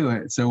 me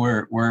too. So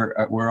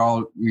we're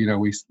all,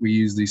 we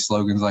use these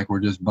slogans like we're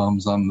just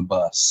bums on the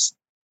bus.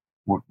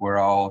 We're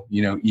all,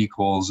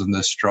 equals in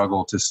the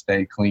struggle to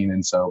stay clean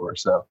and sober.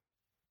 So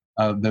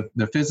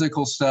the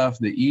physical stuff,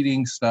 the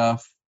eating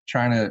stuff,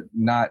 trying to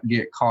not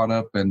get caught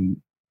up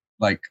in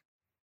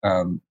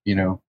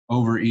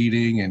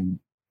overeating, and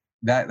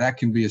that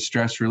can be a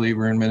stress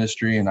reliever in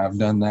ministry, and I've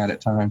done that at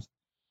times.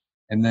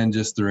 And then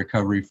just the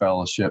recovery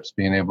fellowships,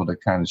 being able to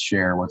kind of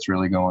share what's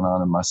really going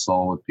on in my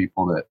soul with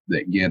people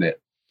that get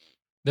it.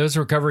 Those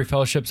recovery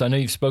fellowships, I know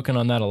you've spoken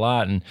on that a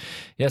lot. And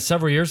yeah,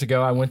 several years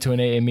ago, I went to an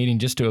AA meeting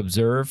just to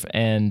observe,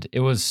 and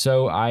it was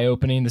so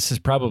eye-opening. This is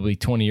probably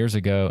 20 years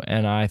ago.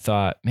 And I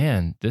thought,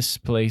 man, this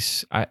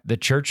place, the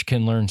church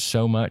can learn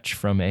so much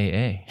from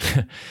AA.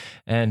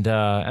 and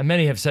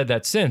many have said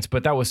that since,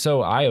 but that was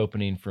so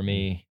eye-opening for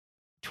me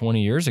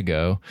 20 years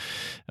ago.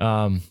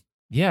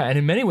 Yeah. And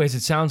in many ways,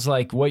 it sounds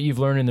like what you've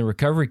learned in the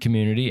recovery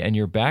community and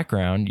your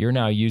background, you're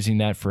now using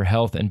that for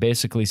health, and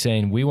basically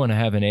saying, we want to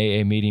have an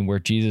AA meeting where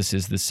Jesus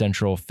is the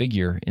central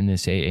figure in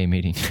this AA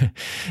meeting.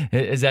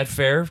 Is that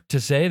fair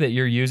to say that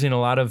you're using a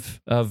lot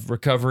of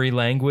recovery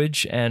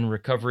language and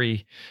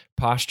recovery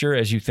posture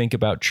as you think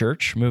about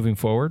church moving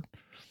forward?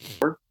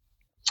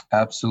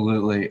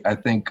 Absolutely. I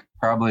think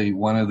probably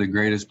one of the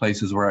greatest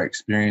places where I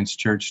experience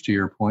church, to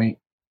your point,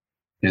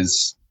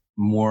 is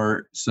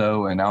more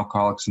so in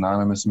Alcoholics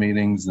Anonymous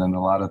meetings than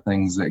a lot of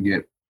things that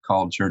get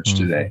called church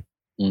today.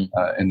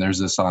 And there's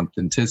this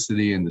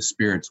authenticity, and the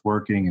Spirit's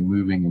working and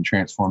moving and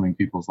transforming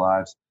people's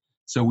lives.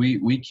 So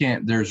we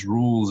can't, there's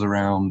rules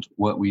around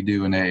what we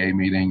do in AA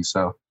meetings.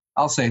 So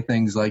I'll say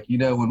things like,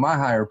 when my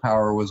higher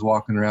power was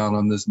walking around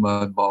on this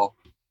mud ball,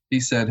 he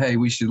said, hey,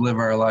 we should live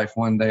our life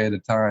one day at a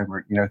time,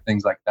 or,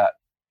 things like that.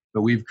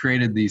 But we've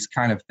created these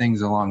kind of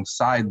things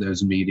alongside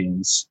those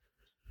meetings.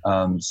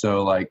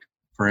 So like,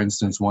 for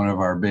instance, one of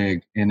our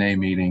big NA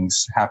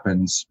meetings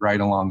happens right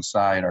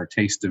alongside our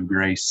Taste of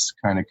Grace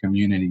kind of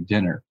community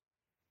dinner.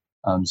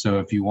 So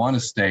if you want to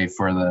stay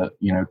for the,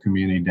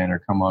 community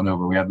dinner, come on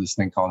over. We have this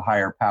thing called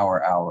Higher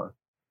Power Hour,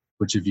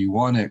 which if you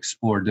want to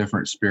explore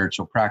different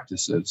spiritual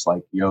practices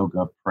like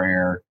yoga,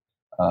 prayer,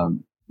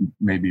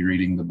 maybe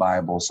reading the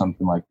Bible,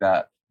 something like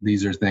that,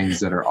 these are things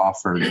that are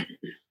offered.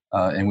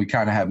 And we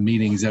kind of have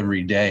meetings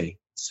every day.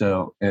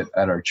 So at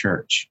our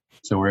church.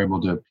 So we're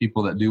able to,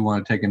 people that do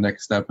want to take a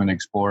next step and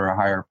explore a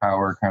higher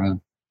power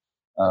kind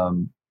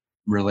of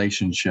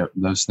relationship,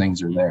 those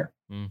things are there.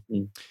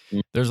 Mm-hmm.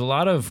 There's a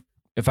lot of,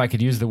 if I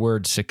could use the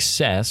word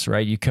success,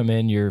 right? You come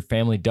in, your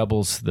family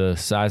doubles the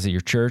size of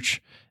your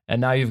church,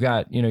 and now you've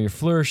got, you're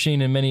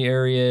flourishing in many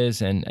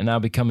areas and now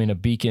becoming a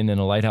beacon and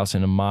a lighthouse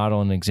and a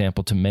model and an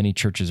example to many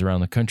churches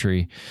around the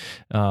country,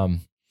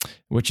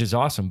 which is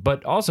awesome.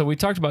 But also we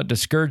talked about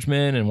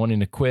discouragement and wanting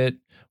to quit.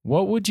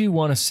 What would you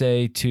want to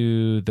say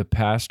to the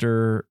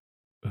pastor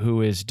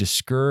who is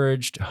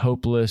discouraged,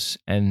 hopeless,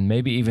 and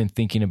maybe even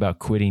thinking about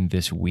quitting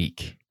this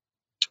week?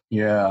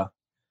 Yeah,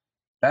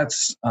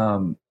 that's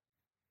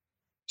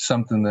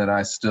something that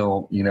I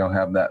still,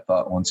 have that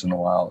thought once in a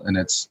while. And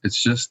it's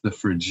just the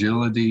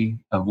fragility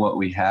of what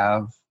we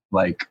have.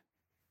 Like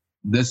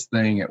this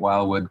thing at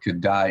Wildwood could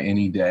die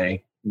any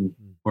day.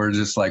 Mm-hmm. We're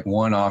just like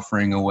one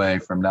offering away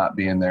from not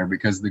being there,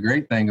 because the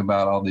great thing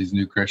about all these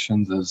new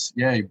Christians is,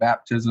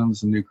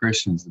 baptisms and new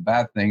Christians. The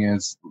bad thing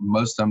is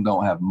most of them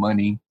don't have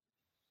money,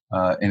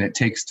 and it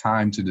takes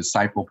time to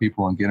disciple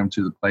people and get them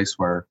to the place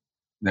where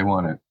they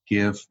want to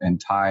give and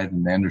tithe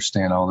and they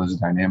understand all those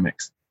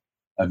dynamics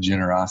of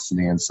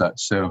generosity and such.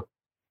 So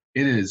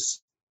it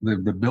is the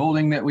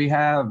building that we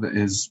have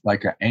is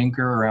like an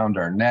anchor around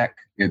our neck.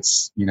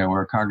 It's,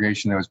 we're a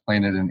congregation that was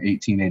planted in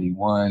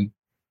 1881.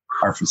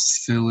 Our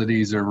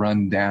facilities are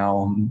run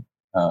down.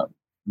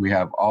 We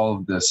have all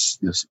of this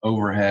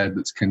overhead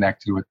that's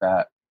connected with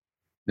that.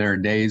 There are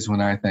days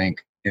when I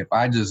think if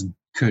I just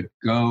could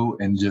go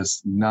and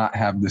just not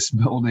have this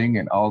building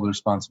and all the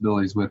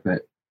responsibilities with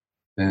it,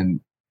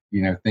 then,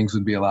 things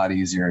would be a lot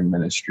easier in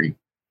ministry.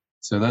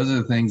 So those are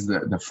the things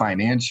that the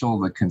financial,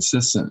 the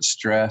consistent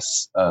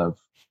stress of,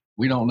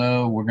 we don't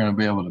know we're going to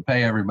be able to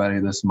pay everybody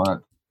this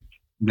month.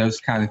 Those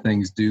kind of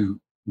things do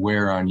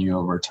wear on you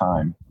over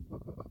time.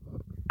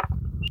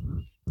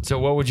 So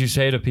what would you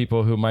say to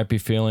people who might be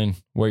feeling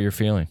what you're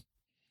feeling?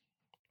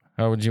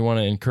 How would you want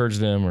to encourage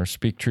them or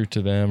speak truth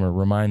to them or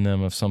remind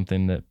them of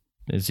something that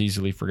is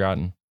easily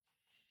forgotten?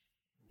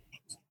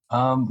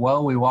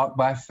 Well, we walk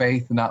by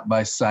faith, not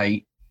by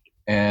sight.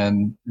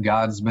 And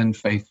God's been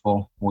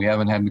faithful. We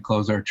haven't had to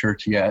close our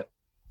church yet.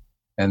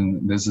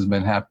 And this has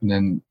been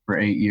happening for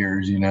 8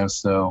 years,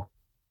 so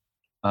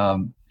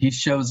he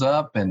shows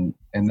up and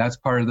that's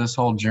part of this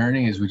whole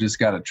journey is we just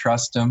got to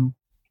trust him.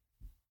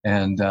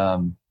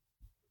 And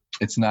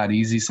it's not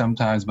easy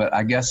sometimes, but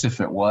I guess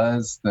if it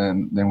was,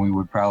 then we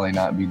would probably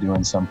not be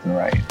doing something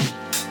right.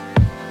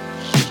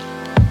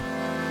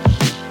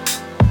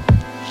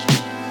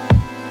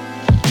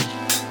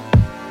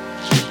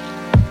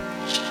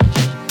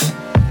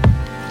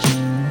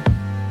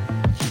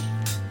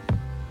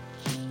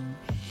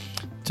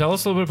 Tell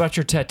us a little bit about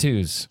your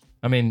tattoos.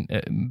 I mean,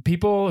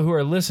 people who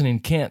are listening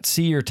can't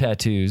see your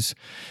tattoos.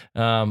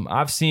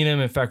 I've seen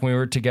them. In fact, when we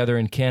were together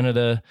in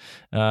Canada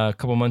a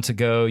couple months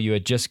ago, you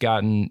had just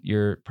gotten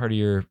your part of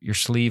your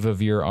sleeve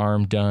of your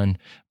arm done.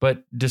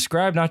 But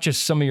describe not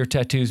just some of your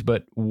tattoos,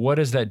 but what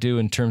does that do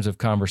in terms of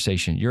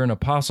conversation? You're an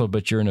apostle,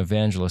 but you're an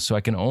evangelist. So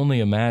I can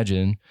only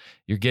imagine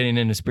you're getting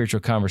into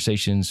spiritual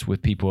conversations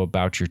with people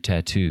about your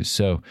tattoos.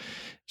 So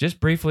just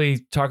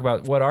briefly talk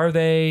about what are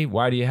they,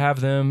 why do you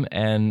have them,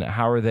 and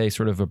how are they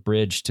sort of a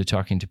bridge to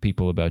talking to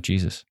people about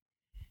Jesus?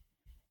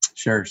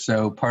 Sure.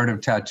 So part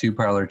of Tattoo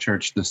Parlor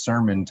Church, the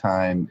sermon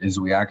time, is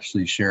we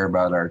actually share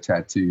about our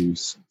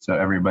tattoos. So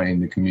everybody in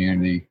the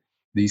community,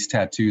 these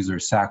tattoos are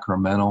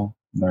sacramental.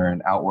 They're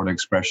an outward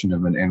expression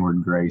of an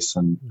inward grace,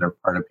 and they're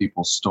part of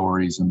people's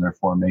stories and their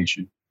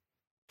formation.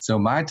 So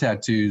my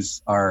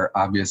tattoos are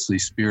obviously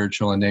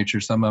spiritual in nature.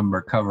 Some of them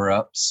are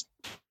cover-ups.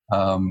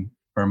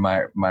 For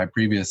my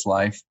previous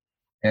life.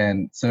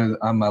 And so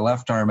on my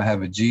left arm, I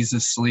have a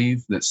Jesus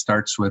sleeve that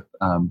starts with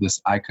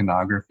this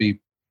iconography,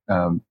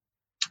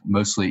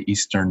 mostly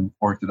Eastern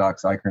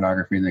Orthodox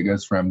iconography that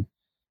goes from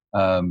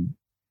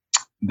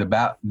the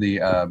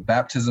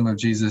baptism of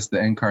Jesus, the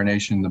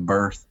incarnation, the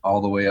birth, all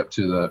the way up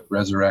to the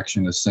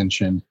resurrection,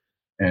 ascension.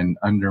 And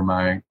under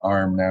my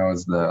arm now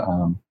is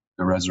the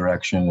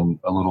resurrection and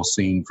a little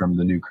scene from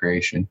the new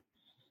creation.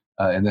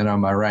 And then on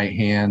my right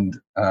hand,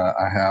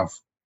 I have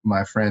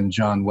my friend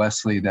John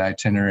Wesley, the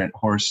itinerant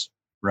horse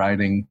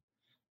riding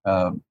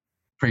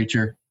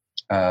preacher,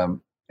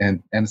 and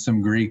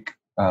some Greek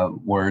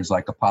words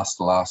like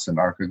apostolos and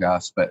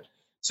archegos. But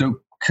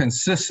so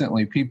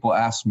consistently people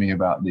ask me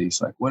about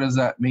these, like, what does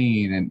that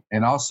mean?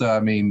 And also, I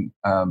mean,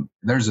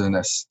 there's an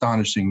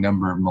astonishing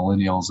number of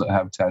millennials that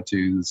have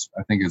tattoos.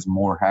 I think it's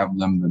more have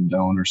them than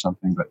don't or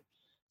something. But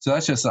so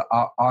that's just an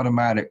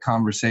automatic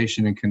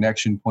conversation and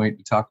connection point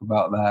to talk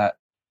about that.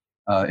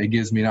 It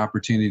gives me an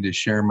opportunity to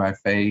share my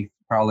faith.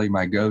 Probably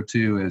my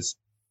go-to is,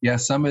 yeah,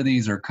 some of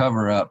these are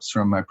cover-ups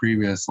from my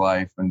previous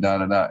life and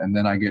and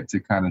then I get to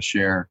kind of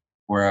share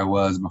where I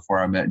was before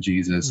I met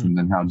Jesus, and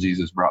then how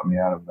Jesus brought me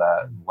out of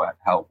that, and what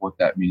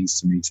that means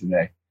to me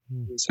today.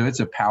 So it's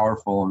a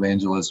powerful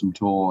evangelism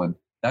tool, and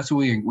that's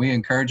what we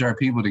encourage our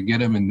people to get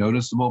them in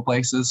noticeable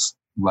places,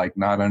 like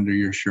not under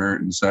your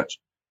shirt and such,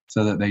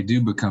 so that they do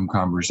become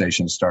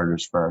conversation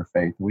starters for our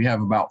faith. We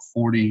have about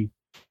 40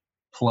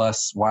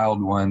 plus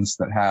wild ones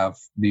that have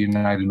the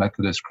United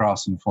Methodist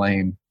cross and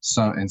flame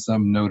in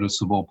some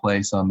noticeable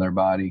place on their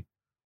body,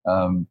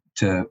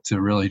 to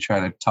really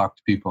try to talk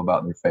to people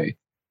about their faith.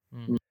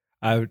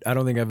 I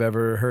don't think I've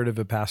ever heard of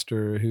a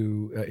pastor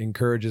who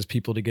encourages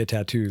people to get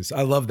tattoos.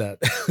 I love that.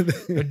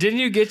 Didn't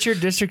you get your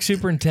district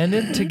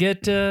superintendent to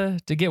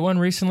get one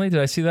recently? Did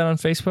I see that on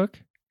Facebook?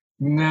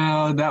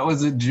 No, that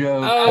was a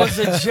joke. Oh, it was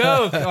a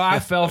joke. Oh, I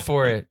fell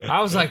for it.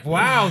 I was like,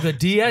 wow, the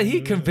DS,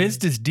 he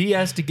convinced his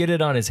DS to get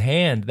it on his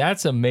hand.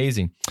 That's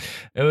amazing.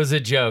 It was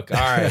a joke. All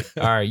right.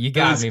 You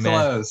got me, man.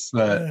 Close,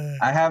 but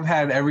I have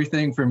had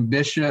everything from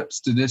bishops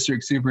to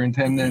district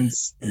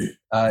superintendents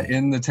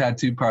in the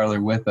tattoo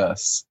parlor with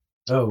us.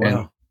 Oh,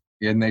 wow.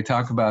 And they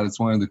talk about it's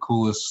one of the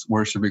coolest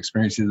worship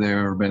experiences they've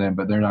ever been in,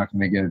 but they're not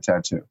going to get a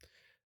tattoo.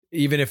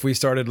 Even if we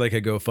started like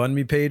a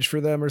GoFundMe page for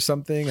them or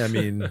something, I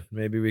mean,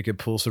 maybe we could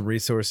pull some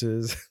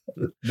resources.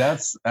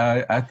 That's,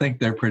 I think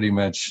they're pretty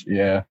much,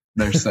 they're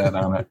set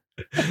on it.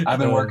 I've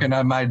been working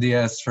on my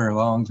DS for a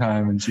long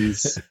time, and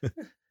she's.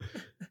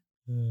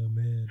 Oh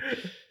man.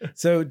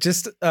 So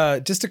just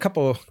a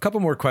couple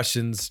more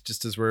questions,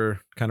 just as we're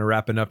kind of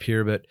wrapping up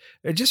here. But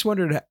I just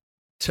wondered,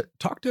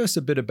 talk to us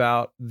a bit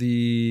about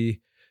the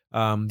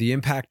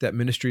impact that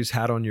ministry's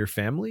had on your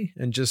family,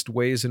 and just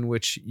ways in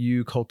which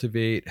you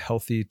cultivate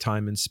healthy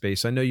time and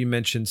space. I know you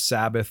mentioned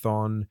Sabbath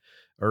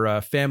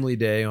or family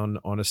day on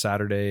a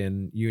Saturday,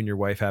 and you and your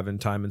wife having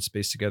time and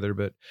space together,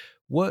 but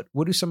what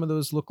do some of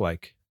those look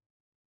like?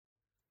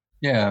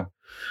 Yeah.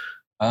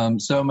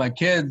 So my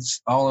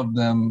kids, all of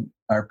them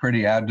are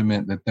pretty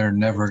adamant that they're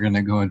never going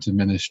to go into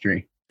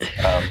ministry.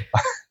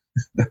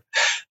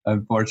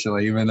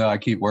 Unfortunately, even though I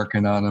keep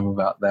working on them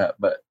about that,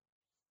 but,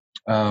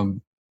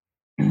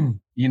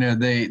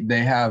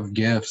 they have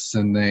gifts,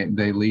 and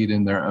they lead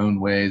in their own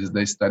ways.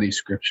 They study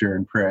scripture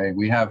and pray.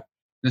 We have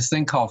this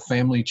thing called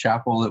Family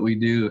Chapel that we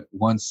do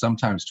once,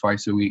 sometimes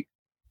twice a week,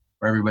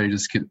 where everybody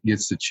just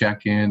gets to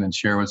check in and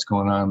share what's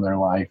going on in their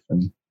life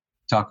and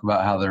talk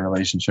about how their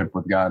relationship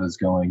with God is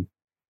going.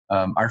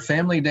 Our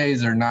family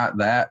days are not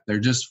that. They're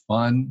just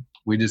fun.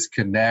 We just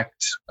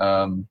connect.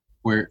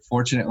 We're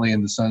fortunately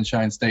in the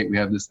Sunshine State, we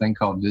have this thing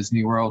called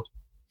Disney World.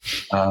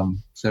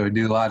 So we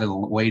do a lot of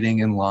waiting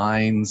in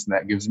lines, and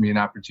that gives me an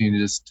opportunity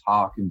to just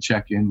talk and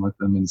check in with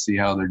them and see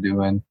how they're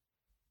doing.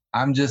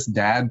 I'm just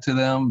dad to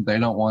them. They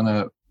don't want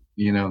to,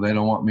 they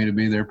don't want me to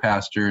be their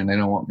pastor, and they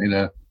don't want me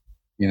to,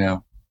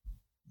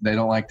 they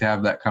don't like to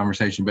have that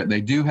conversation, but they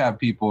do have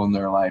people in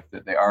their life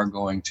that they are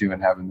going to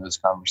and having those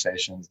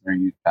conversations. They're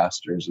youth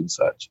pastors and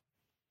such.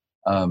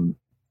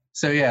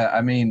 So yeah,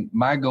 I mean,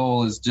 my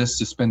goal is just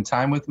to spend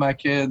time with my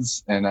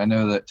kids, and I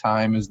know that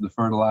time is the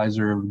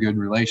fertilizer of good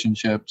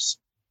relationships.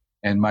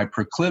 And my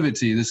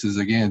proclivity, this is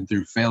again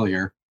through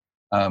failure,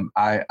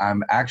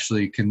 I'm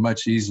actually can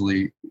much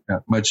easier,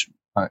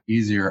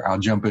 I'll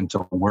jump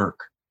into work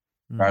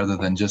rather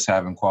than just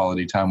having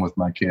quality time with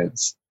my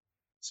kids.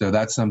 So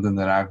that's something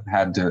that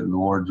the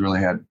Lord really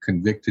had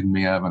convicted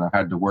me of, and I've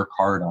had to work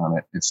hard on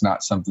it. It's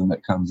not something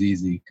that comes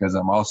easy, because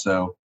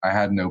I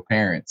had no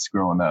parents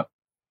growing up.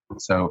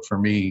 So for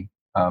me,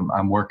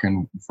 I'm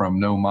working from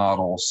no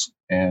models,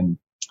 and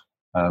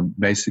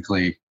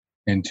basically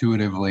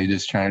intuitively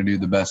just trying to do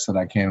the best that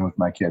I can with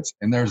my kids.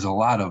 And there's a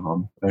lot of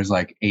them. There's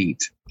like 8.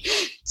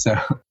 So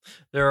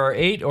there are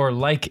 8 or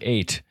like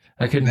 8.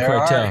 I couldn't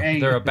quite tell. 8.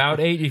 They're about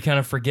 8. You kind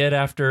of forget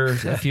after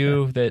a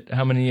few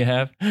how many you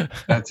have.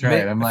 That's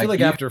right. I feel like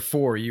after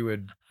 4 you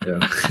would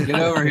get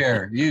over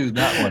here.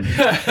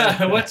 That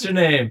one. What's your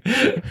name?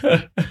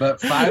 But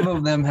 5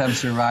 of them have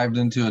survived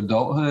into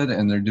adulthood,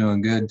 and they're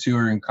doing good. 2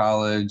 are in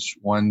college.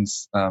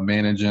 One's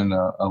managing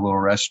a little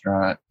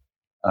restaurant.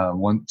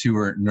 2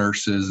 are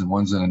nurses, and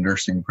one's in a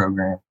nursing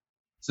program.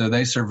 So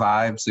they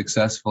survived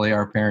successfully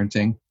our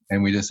parenting,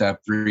 and we just have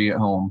 3 at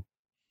home.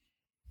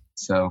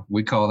 So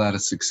we call that a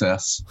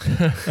success.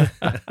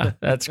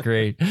 That's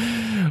great.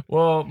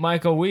 Well,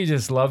 Michael, we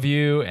just love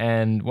you.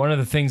 And one of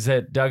the things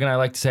that Doug and I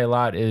like to say a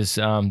lot is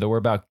that we're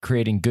about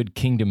creating good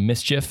kingdom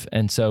mischief.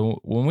 And so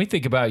when we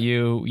think about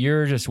you,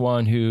 you're just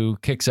one who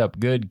kicks up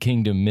good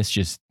kingdom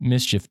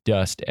mischief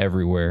dust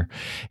everywhere.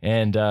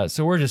 And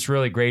so we're just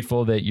really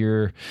grateful that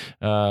you're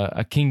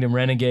a kingdom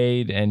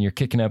renegade and you're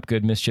kicking up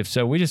good mischief.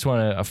 So we just want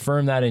to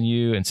affirm that in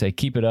you and say,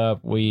 keep it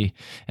up.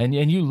 And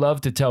you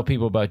love to tell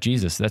people about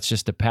Jesus. That's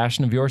just a passion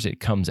of yours. It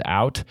comes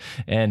out,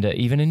 and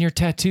even in your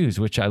tattoos,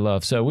 which I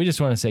love. So we just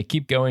want to say,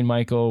 keep going,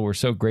 Michael. We're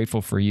so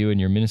grateful for you and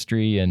your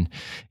ministry, and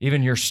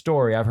even your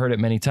story. I've heard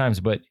it many times,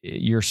 but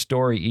your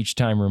story each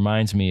time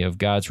reminds me of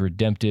God's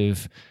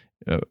redemptive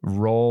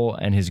role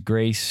and his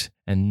grace,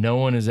 and no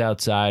one is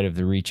outside of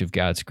the reach of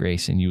God's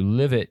grace, and you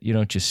live it. You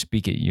don't just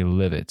speak it, you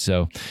live it.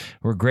 So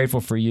we're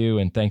grateful for you,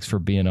 and thanks for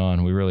being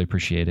on. We really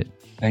appreciate it.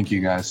 Thank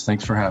you, guys.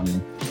 Thanks for having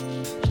me.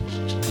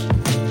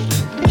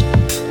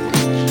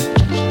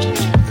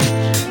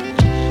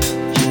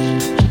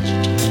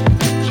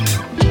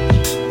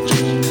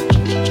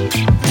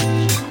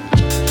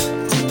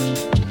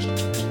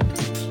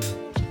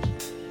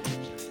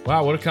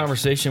 Wow, what a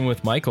conversation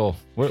with Michael.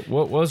 What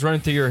was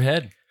running through your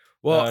head?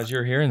 Well, as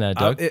you're hearing that,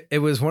 Doug? It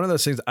was one of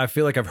those things. I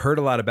feel like I've heard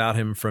a lot about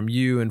him from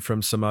you and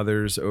from some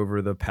others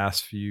over the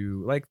past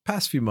few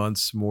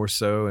months, more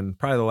so, and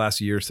probably the last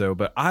year or so.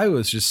 But I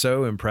was just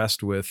so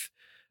impressed with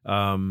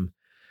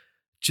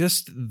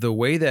just the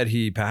way that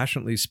he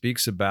passionately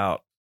speaks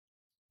about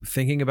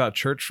thinking about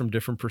church from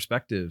different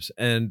perspectives.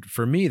 And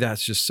for me,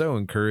 that's just so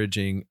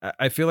encouraging.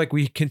 I feel like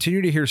we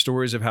continue to hear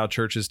stories of how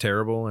church is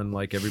terrible and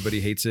like everybody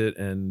hates it,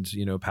 and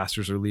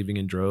pastors are leaving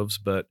in droves.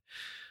 But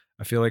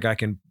I feel like I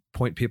can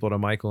point people to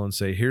Michael and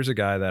say, here's a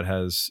guy that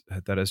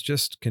has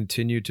just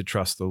continued to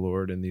trust the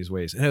Lord in these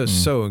ways. And it was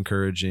so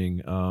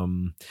encouraging.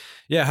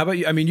 Yeah. How about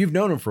you? I mean, you've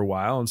known him for a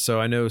while, and so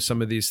I know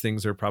some of these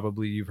things are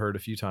probably you've heard a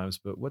few times,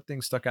 but what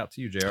things stuck out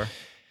to you, JR?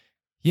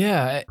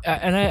 Yeah,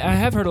 and I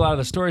have heard a lot of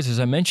the stories, as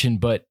I mentioned,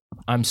 but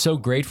I'm so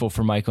grateful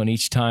for Michael. And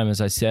each time, as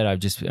I said, I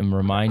just am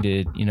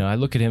reminded, I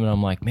look at him and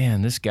I'm like,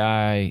 man, this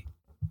guy,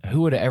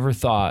 who would have ever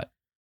thought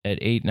at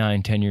 8,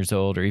 9, 10 years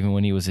old, or even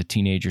when he was a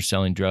teenager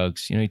selling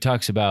drugs, he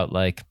talks about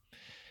like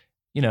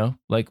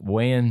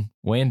weighing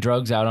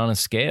drugs out on a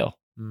scale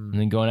and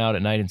then going out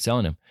at night and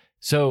selling them.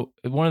 So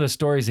one of the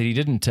stories that he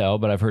didn't tell,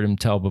 but I've heard him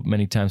tell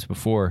many times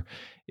before,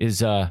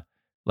 is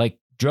like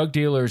drug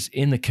dealers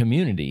in the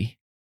community.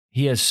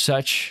 He has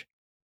such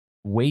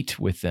weight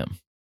with them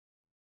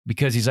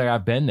because he's like,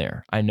 I've been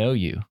there. I know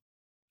you.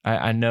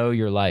 I know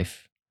your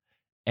life.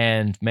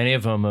 And many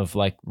of them have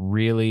like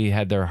really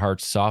had their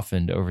hearts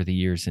softened over the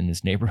years in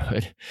this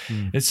neighborhood.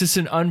 It's just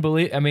an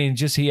unbelievable,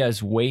 he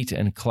has weight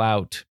and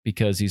clout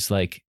because he's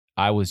like,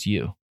 I was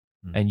you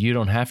and you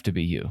don't have to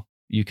be you.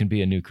 You can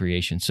be a new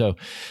creation. So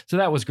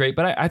that was great.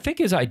 But I think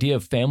his idea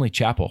of family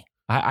chapel,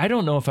 I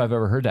don't know if I've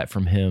ever heard that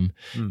from him,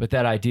 but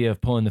that idea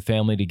of pulling the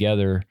family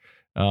together,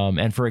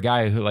 and for a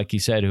guy who, like he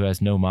said, who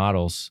has no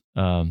models,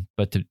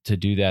 but to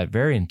do that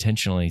very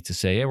intentionally, to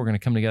say, hey, we're going to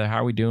come together. How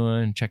are we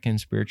doing? Check in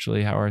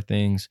spiritually. How are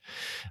things?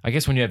 I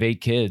guess when you have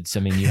 8 kids,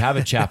 you have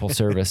a chapel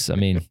service.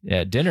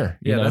 Dinner.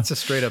 That's a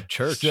straight up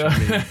church. So,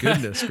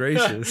 goodness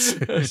gracious.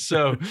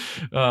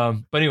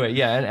 But anyway,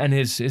 yeah. And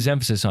his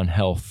emphasis on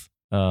health.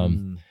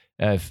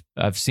 I've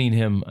seen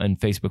him on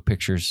Facebook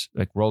pictures,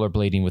 like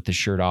rollerblading with his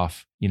shirt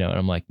off, and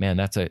I'm like, man,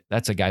 that's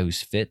a guy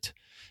who's fit.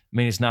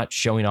 It's not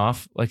showing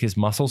off like his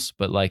muscles,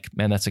 but like,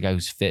 man, that's a guy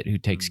who's fit, who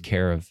takes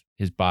care of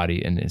his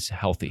body and is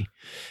healthy.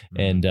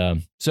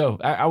 And so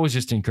I was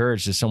just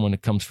encouraged as someone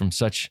that comes from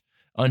such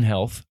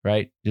unhealth,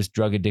 right? Just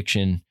drug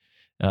addiction,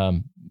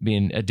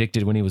 being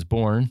addicted when he was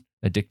born,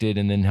 addicted,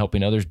 and then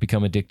helping others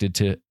become addicted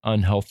to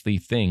unhealthy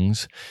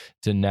things,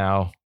 to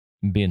now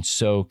being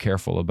so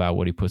careful about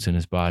what he puts in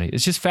his body.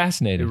 It's just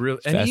fascinating.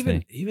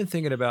 Even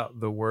thinking about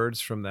the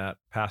words from that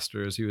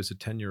pastor as he was a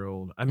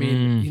 10-year-old.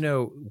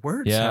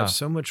 Words have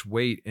so much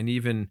weight. And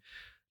even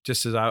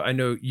just as I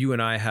know you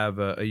and I have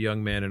a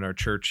young man in our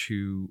church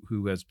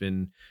who has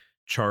been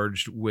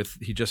charged with,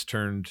 he just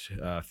turned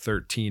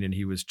 13, and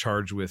he was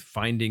charged with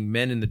finding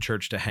men in the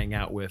church to hang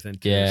out with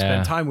and to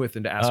spend time with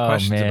and to ask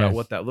questions about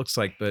what that looks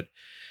like. But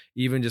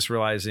even just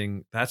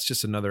realizing that's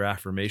just another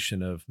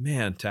affirmation of,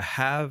 man, to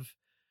have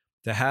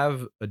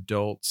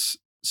adults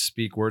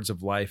speak words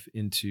of life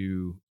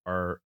into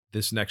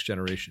this next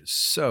generation is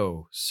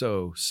so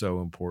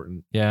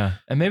important. Yeah.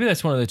 And maybe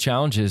that's one of the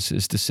challenges,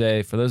 is to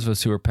say, for those of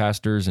us who are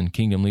pastors and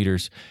kingdom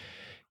leaders,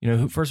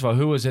 first of all,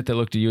 who was it that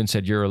looked at you and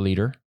said, you're a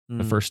leader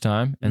the first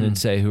time? And then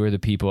say, who are the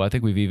people? I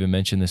think we've even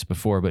mentioned this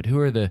before, but who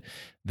are the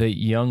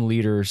young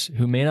leaders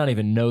who may not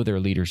even know they're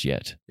leaders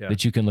yet,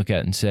 that you can look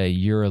at and say,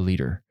 you're a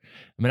leader?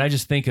 I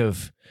just think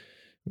of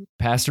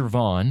Pastor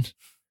Vaughn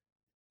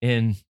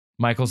in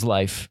Michael's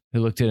life, who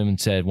looked at him and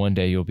said, one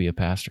day you'll be a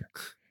pastor.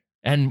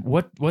 And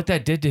what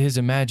that did to his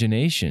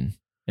imagination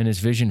and his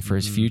vision for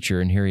his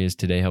future. And here he is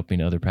today helping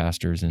other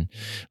pastors and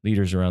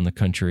leaders around the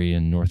country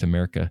and North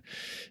America.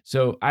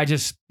 So I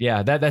just,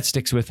 that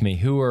sticks with me.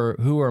 Who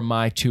are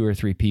my 2 or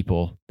 3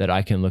 people that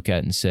I can look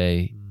at and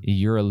say,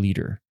 you're a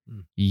leader.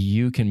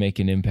 You can make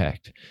an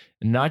impact,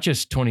 not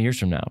just 20 years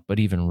from now, but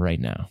even right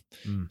now.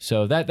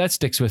 So that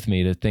sticks with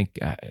me, to think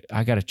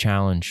I got to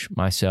challenge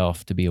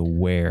myself to be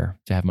aware,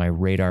 to have my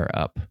radar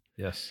up.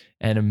 Yes.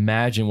 And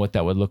imagine what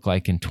that would look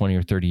like in 20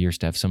 or 30 years,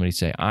 to have somebody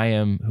say, I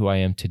am who I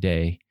am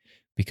today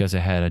because I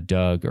had a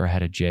Doug or I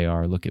had a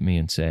JR look at me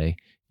and say,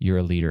 you're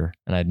a leader.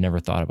 And I'd never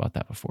thought about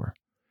that before.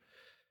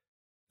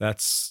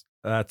 That's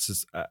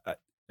just,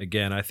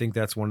 again, I think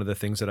that's one of the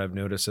things that I've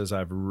noticed as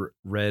I've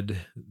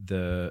read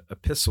the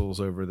epistles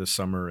over the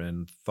summer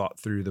and thought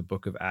through the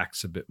book of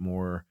Acts a bit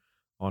more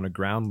on a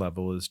ground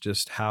level, is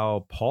just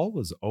how Paul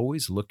was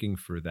always looking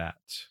for that.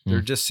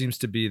 There just seems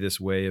to be this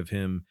way of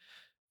him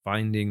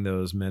finding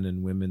those men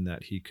and women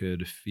that he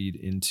could feed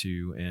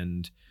into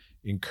and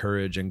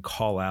encourage and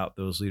call out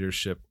those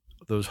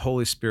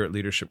Holy Spirit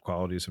leadership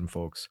qualities in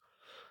folks.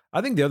 I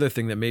think the other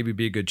thing that maybe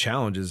be a good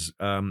challenge is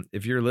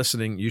if you're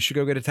listening, you should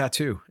go get a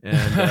tattoo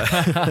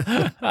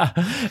and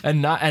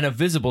and a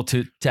visible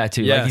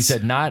tattoo, yes. like you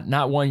said,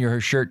 not one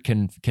your shirt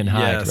can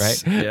hide,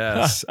 yes, right?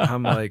 Yes.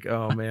 I'm like,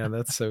 oh man,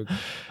 that's so.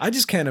 I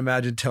just can't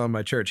imagine telling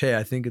my church, hey,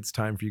 I think it's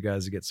time for you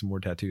guys to get some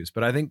more tattoos.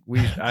 But I think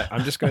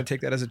I'm just going to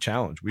take that as a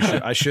challenge.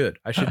 I should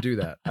do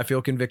that. I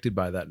feel convicted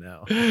by that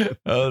now.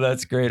 Oh,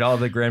 that's great. All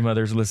the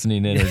grandmothers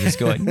listening in are just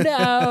going,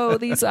 no,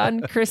 these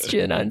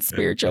unchristian,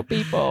 unspiritual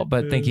people,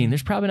 but thinking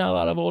there's probably not a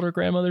lot of older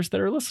grandmothers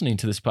that are listening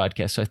to this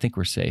podcast, so I think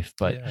we're safe.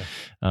 But yeah.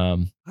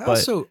 I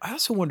also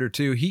wonder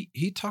too.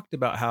 He talked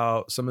about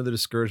how some of the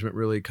discouragement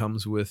really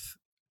comes with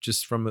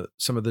just from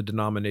some of the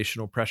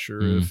denominational pressure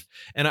of,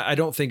 and I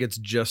don't think it's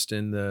just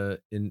in the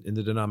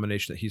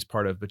denomination that he's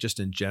part of, but just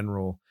in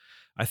general.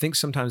 I think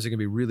sometimes it can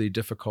be really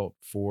difficult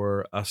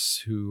for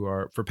pastors who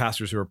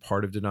are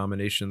part of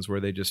denominations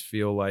where they just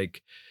feel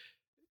like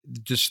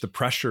just the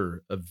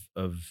pressure of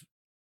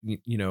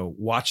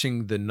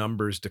watching the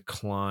numbers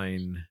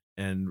decline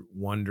and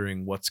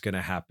wondering what's going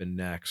to happen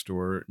next,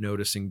 or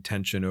noticing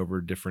tension over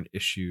different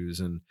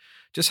issues, and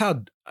just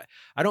how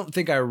I don't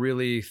think I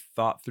really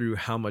thought through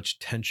how much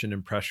tension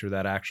and pressure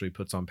that actually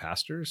puts on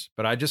pastors,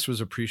 but I just was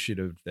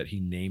appreciative that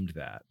he named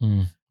that.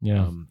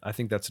 I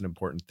think that's an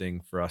important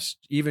thing for us,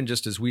 even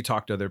just as we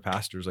talk to other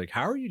pastors, like,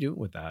 how are you doing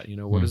with that?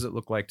 What does it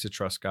look like to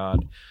trust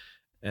God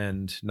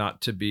and not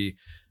to be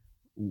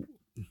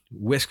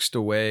whisked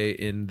away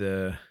in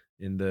the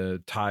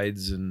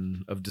tides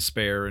of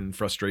despair and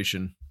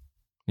frustration.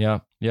 Yeah.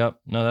 No,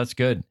 that's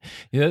good.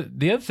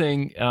 The other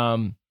thing,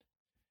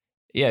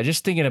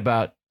 just thinking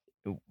about,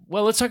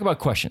 well, let's talk about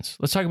questions.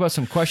 Let's talk about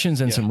some questions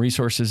and some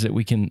resources that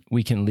we can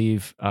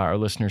leave our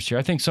listeners here.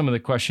 I think some of the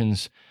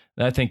questions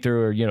that I think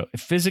there are,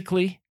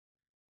 physically,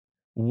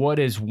 what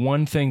is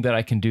one thing that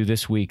I can do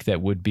this week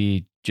that would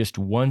be just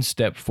one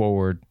step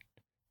forward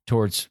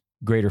towards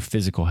greater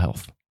physical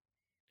health?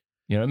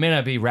 It may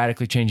not be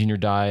radically changing your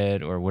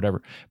diet or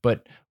whatever,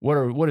 but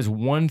what is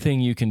one thing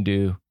you can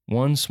do,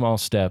 one small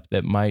step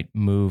that might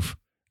move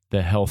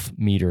the health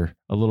meter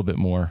a little bit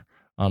more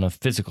on a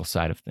physical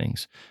side of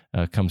things?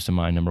 Comes to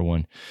mind, number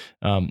one.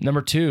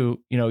 Number two,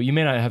 you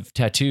may not have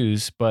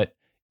tattoos, but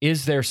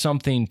is there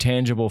something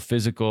tangible,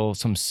 physical,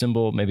 some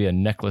symbol, maybe a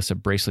necklace, a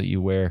bracelet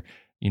you wear,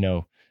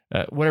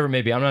 whatever it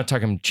may be. I'm not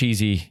talking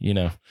cheesy,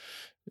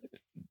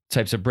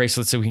 types of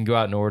bracelets that we can go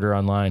out and order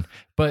online.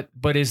 But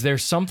is there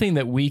something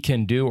that we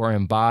can do or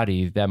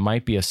embody that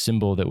might be a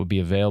symbol that would be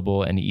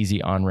available, an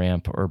easy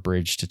on-ramp or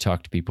bridge to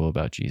talk to people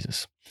about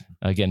Jesus?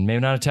 Again,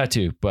 maybe not a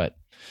tattoo, but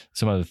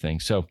some other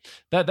things. So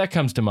that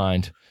comes to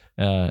mind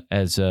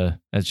as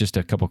just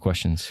a couple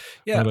questions.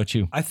 Yeah. What about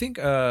you? I think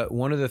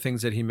one of the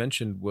things that he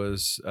mentioned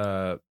was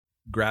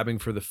grabbing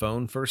for the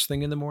phone first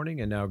thing in the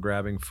morning, and now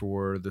grabbing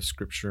for the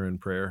scripture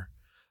and prayer.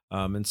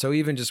 And so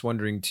even just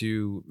wondering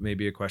too,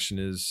 maybe a question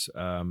is,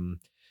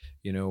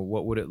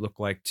 what would it look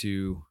like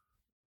to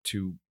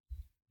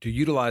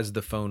utilize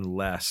the phone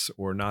less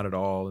or not at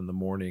all in the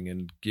morning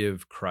and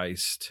give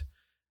Christ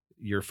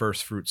your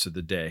first fruits of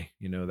the day,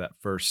 that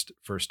first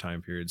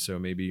time period. So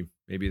maybe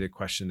the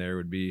question there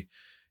would be,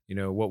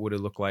 what would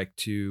it look like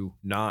to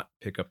not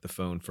pick up the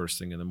phone first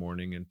thing in the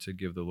morning and to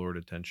give the Lord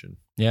attention?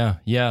 Yeah.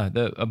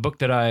 A book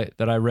that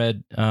I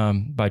read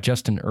by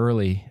Justin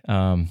Earley,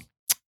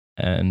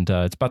 and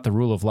it's about the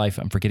rule of life.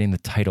 I'm forgetting the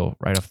title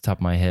right off the top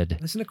of my head.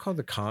 Isn't it called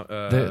the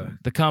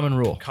Common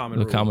Rule?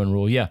 Common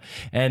Rule, yeah.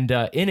 And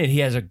in it, he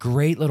has a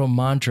great little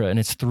mantra, and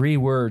it's 3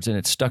 words, and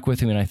it's stuck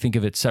with him, and I think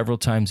of it several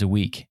times a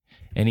week.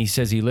 And he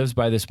says he lives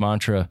by this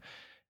mantra: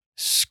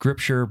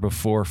 scripture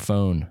before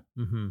phone.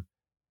 Mm-hmm.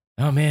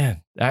 Oh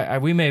man,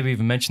 we may have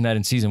even mentioned that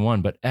in season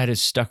 1, but that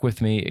has stuck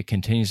with me. It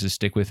continues to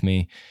stick with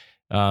me.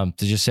 To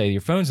just say,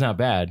 your phone's not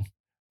bad,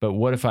 but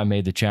what if I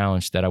made the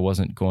challenge that I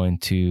wasn't going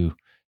to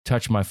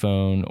touch my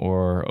phone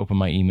or open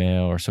my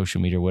email or social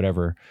media or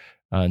whatever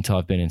until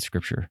I've been in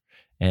scripture?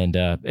 And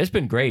it's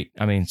been great.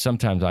 I mean,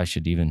 sometimes I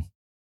should even,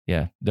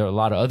 there are a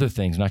lot of other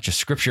things, not just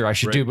scripture I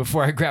should do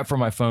before I grab for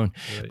my phone,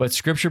 but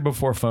scripture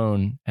before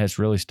phone has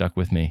really stuck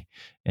with me.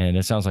 And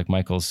it sounds like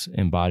Michael's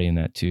embodying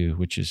that too,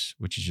 which is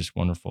just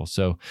wonderful.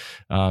 So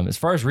as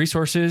far as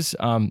resources,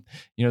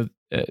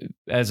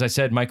 as I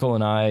said, Michael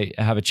and I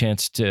have a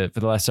chance for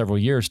the last several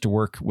years to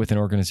work with an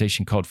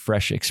organization called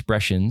Fresh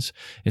Expressions.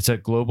 It's a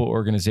global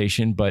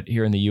organization, but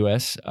here in the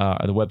U.S.,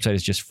 the website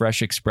is just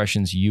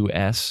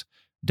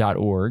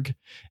freshexpressionsus.org.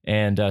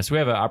 And so we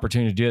have an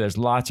opportunity to do it. There's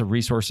lots of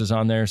resources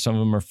on there. Some of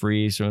them are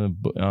free, some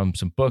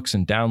books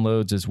and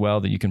downloads as well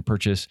that you can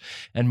purchase.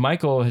 And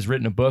Michael has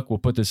written a book, we'll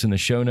put this in the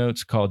show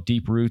notes, called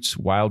Deep Roots,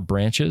 Wild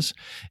Branches.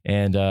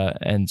 And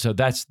so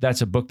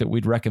that's a book that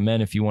we'd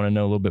recommend if you want to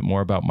know a little bit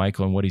more about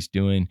Michael and what he's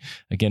doing.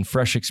 Again,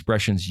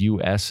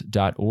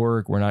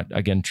 freshexpressionsus.org. We're not,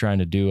 again, trying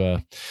to do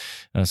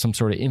some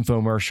sort of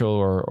infomercial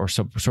or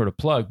some sort of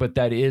plug, but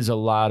that is a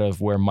lot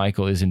of where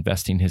Michael is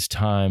investing his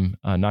time,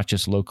 not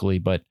just locally,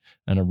 but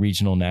on a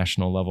regional,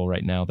 national level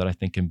right now that I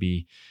think can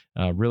be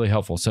really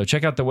helpful. So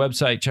check out the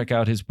website, check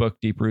out his book,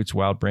 Deep Roots,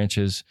 Wild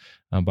Branches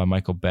by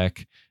Michael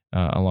Beck,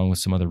 along with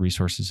some other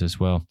resources as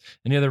well.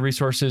 Any other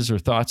resources or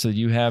thoughts that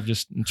you have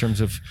just in terms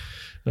of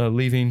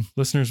leaving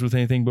listeners with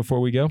anything before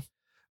we go?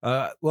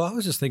 Well, I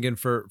was just thinking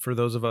for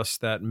those of us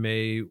that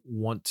may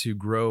want to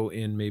grow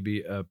in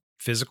maybe a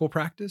physical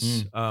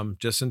practice,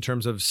 just in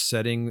terms of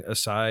setting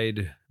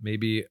aside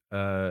maybe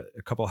a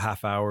couple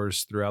half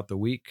hours throughout the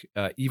week,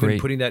 even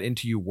putting that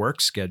into your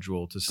work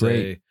schedule to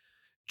say,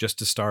 just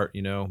to start,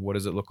 what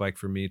does it look like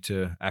for me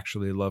to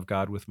actually love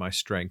God with my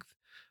strength?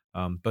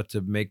 But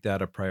to make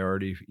that a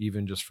priority,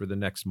 even just for the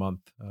next month,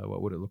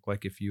 what would it look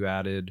like if you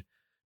added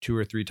 2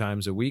 or 3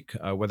 times a week,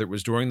 whether it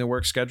was during the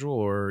work schedule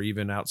or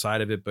even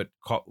outside of it, but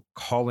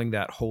calling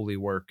that holy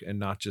work and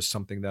not just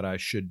something that I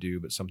should do,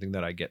 but something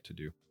that I get to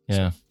do.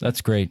 Yeah,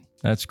 that's great.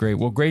 That's great.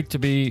 Well, great to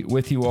be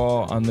with you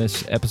all on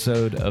this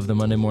episode of the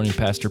Monday Morning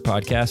Pastor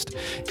Podcast.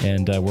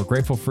 And we're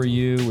grateful for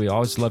you. We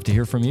always love to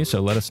hear from you.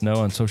 So let us know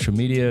on social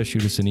media,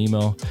 shoot us an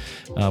email.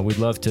 We'd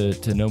love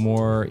to know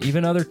more,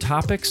 even other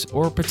topics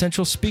or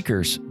potential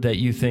speakers that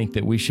you think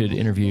that we should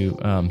interview.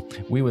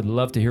 We would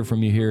love to hear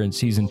from you here in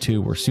season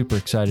 2. We're super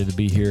excited to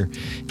be here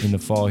in the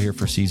fall here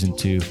for season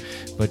 2.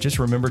 But just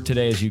remember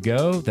today as you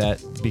go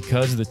that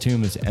because the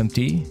tomb is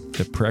empty,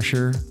 the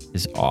pressure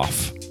is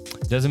off.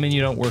 Doesn't mean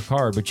you don't work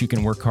hard, but you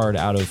can work hard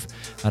out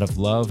of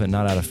love and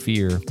not out of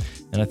fear.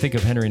 And I think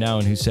of Henry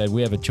Nouwen, who said,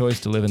 we have a choice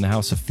to live in the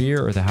house of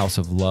fear or the house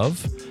of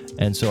love.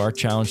 And so our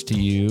challenge to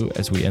you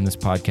as we end this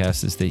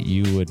podcast is that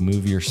you would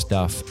move your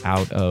stuff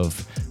out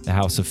of the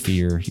house of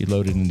fear. You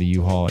load it into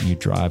U-Haul and you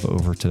drive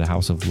over to the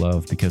house of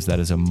love, because that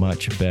is a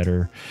much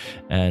better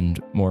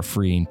and more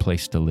freeing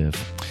place to live.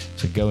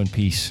 So go in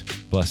peace.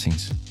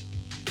 Blessings.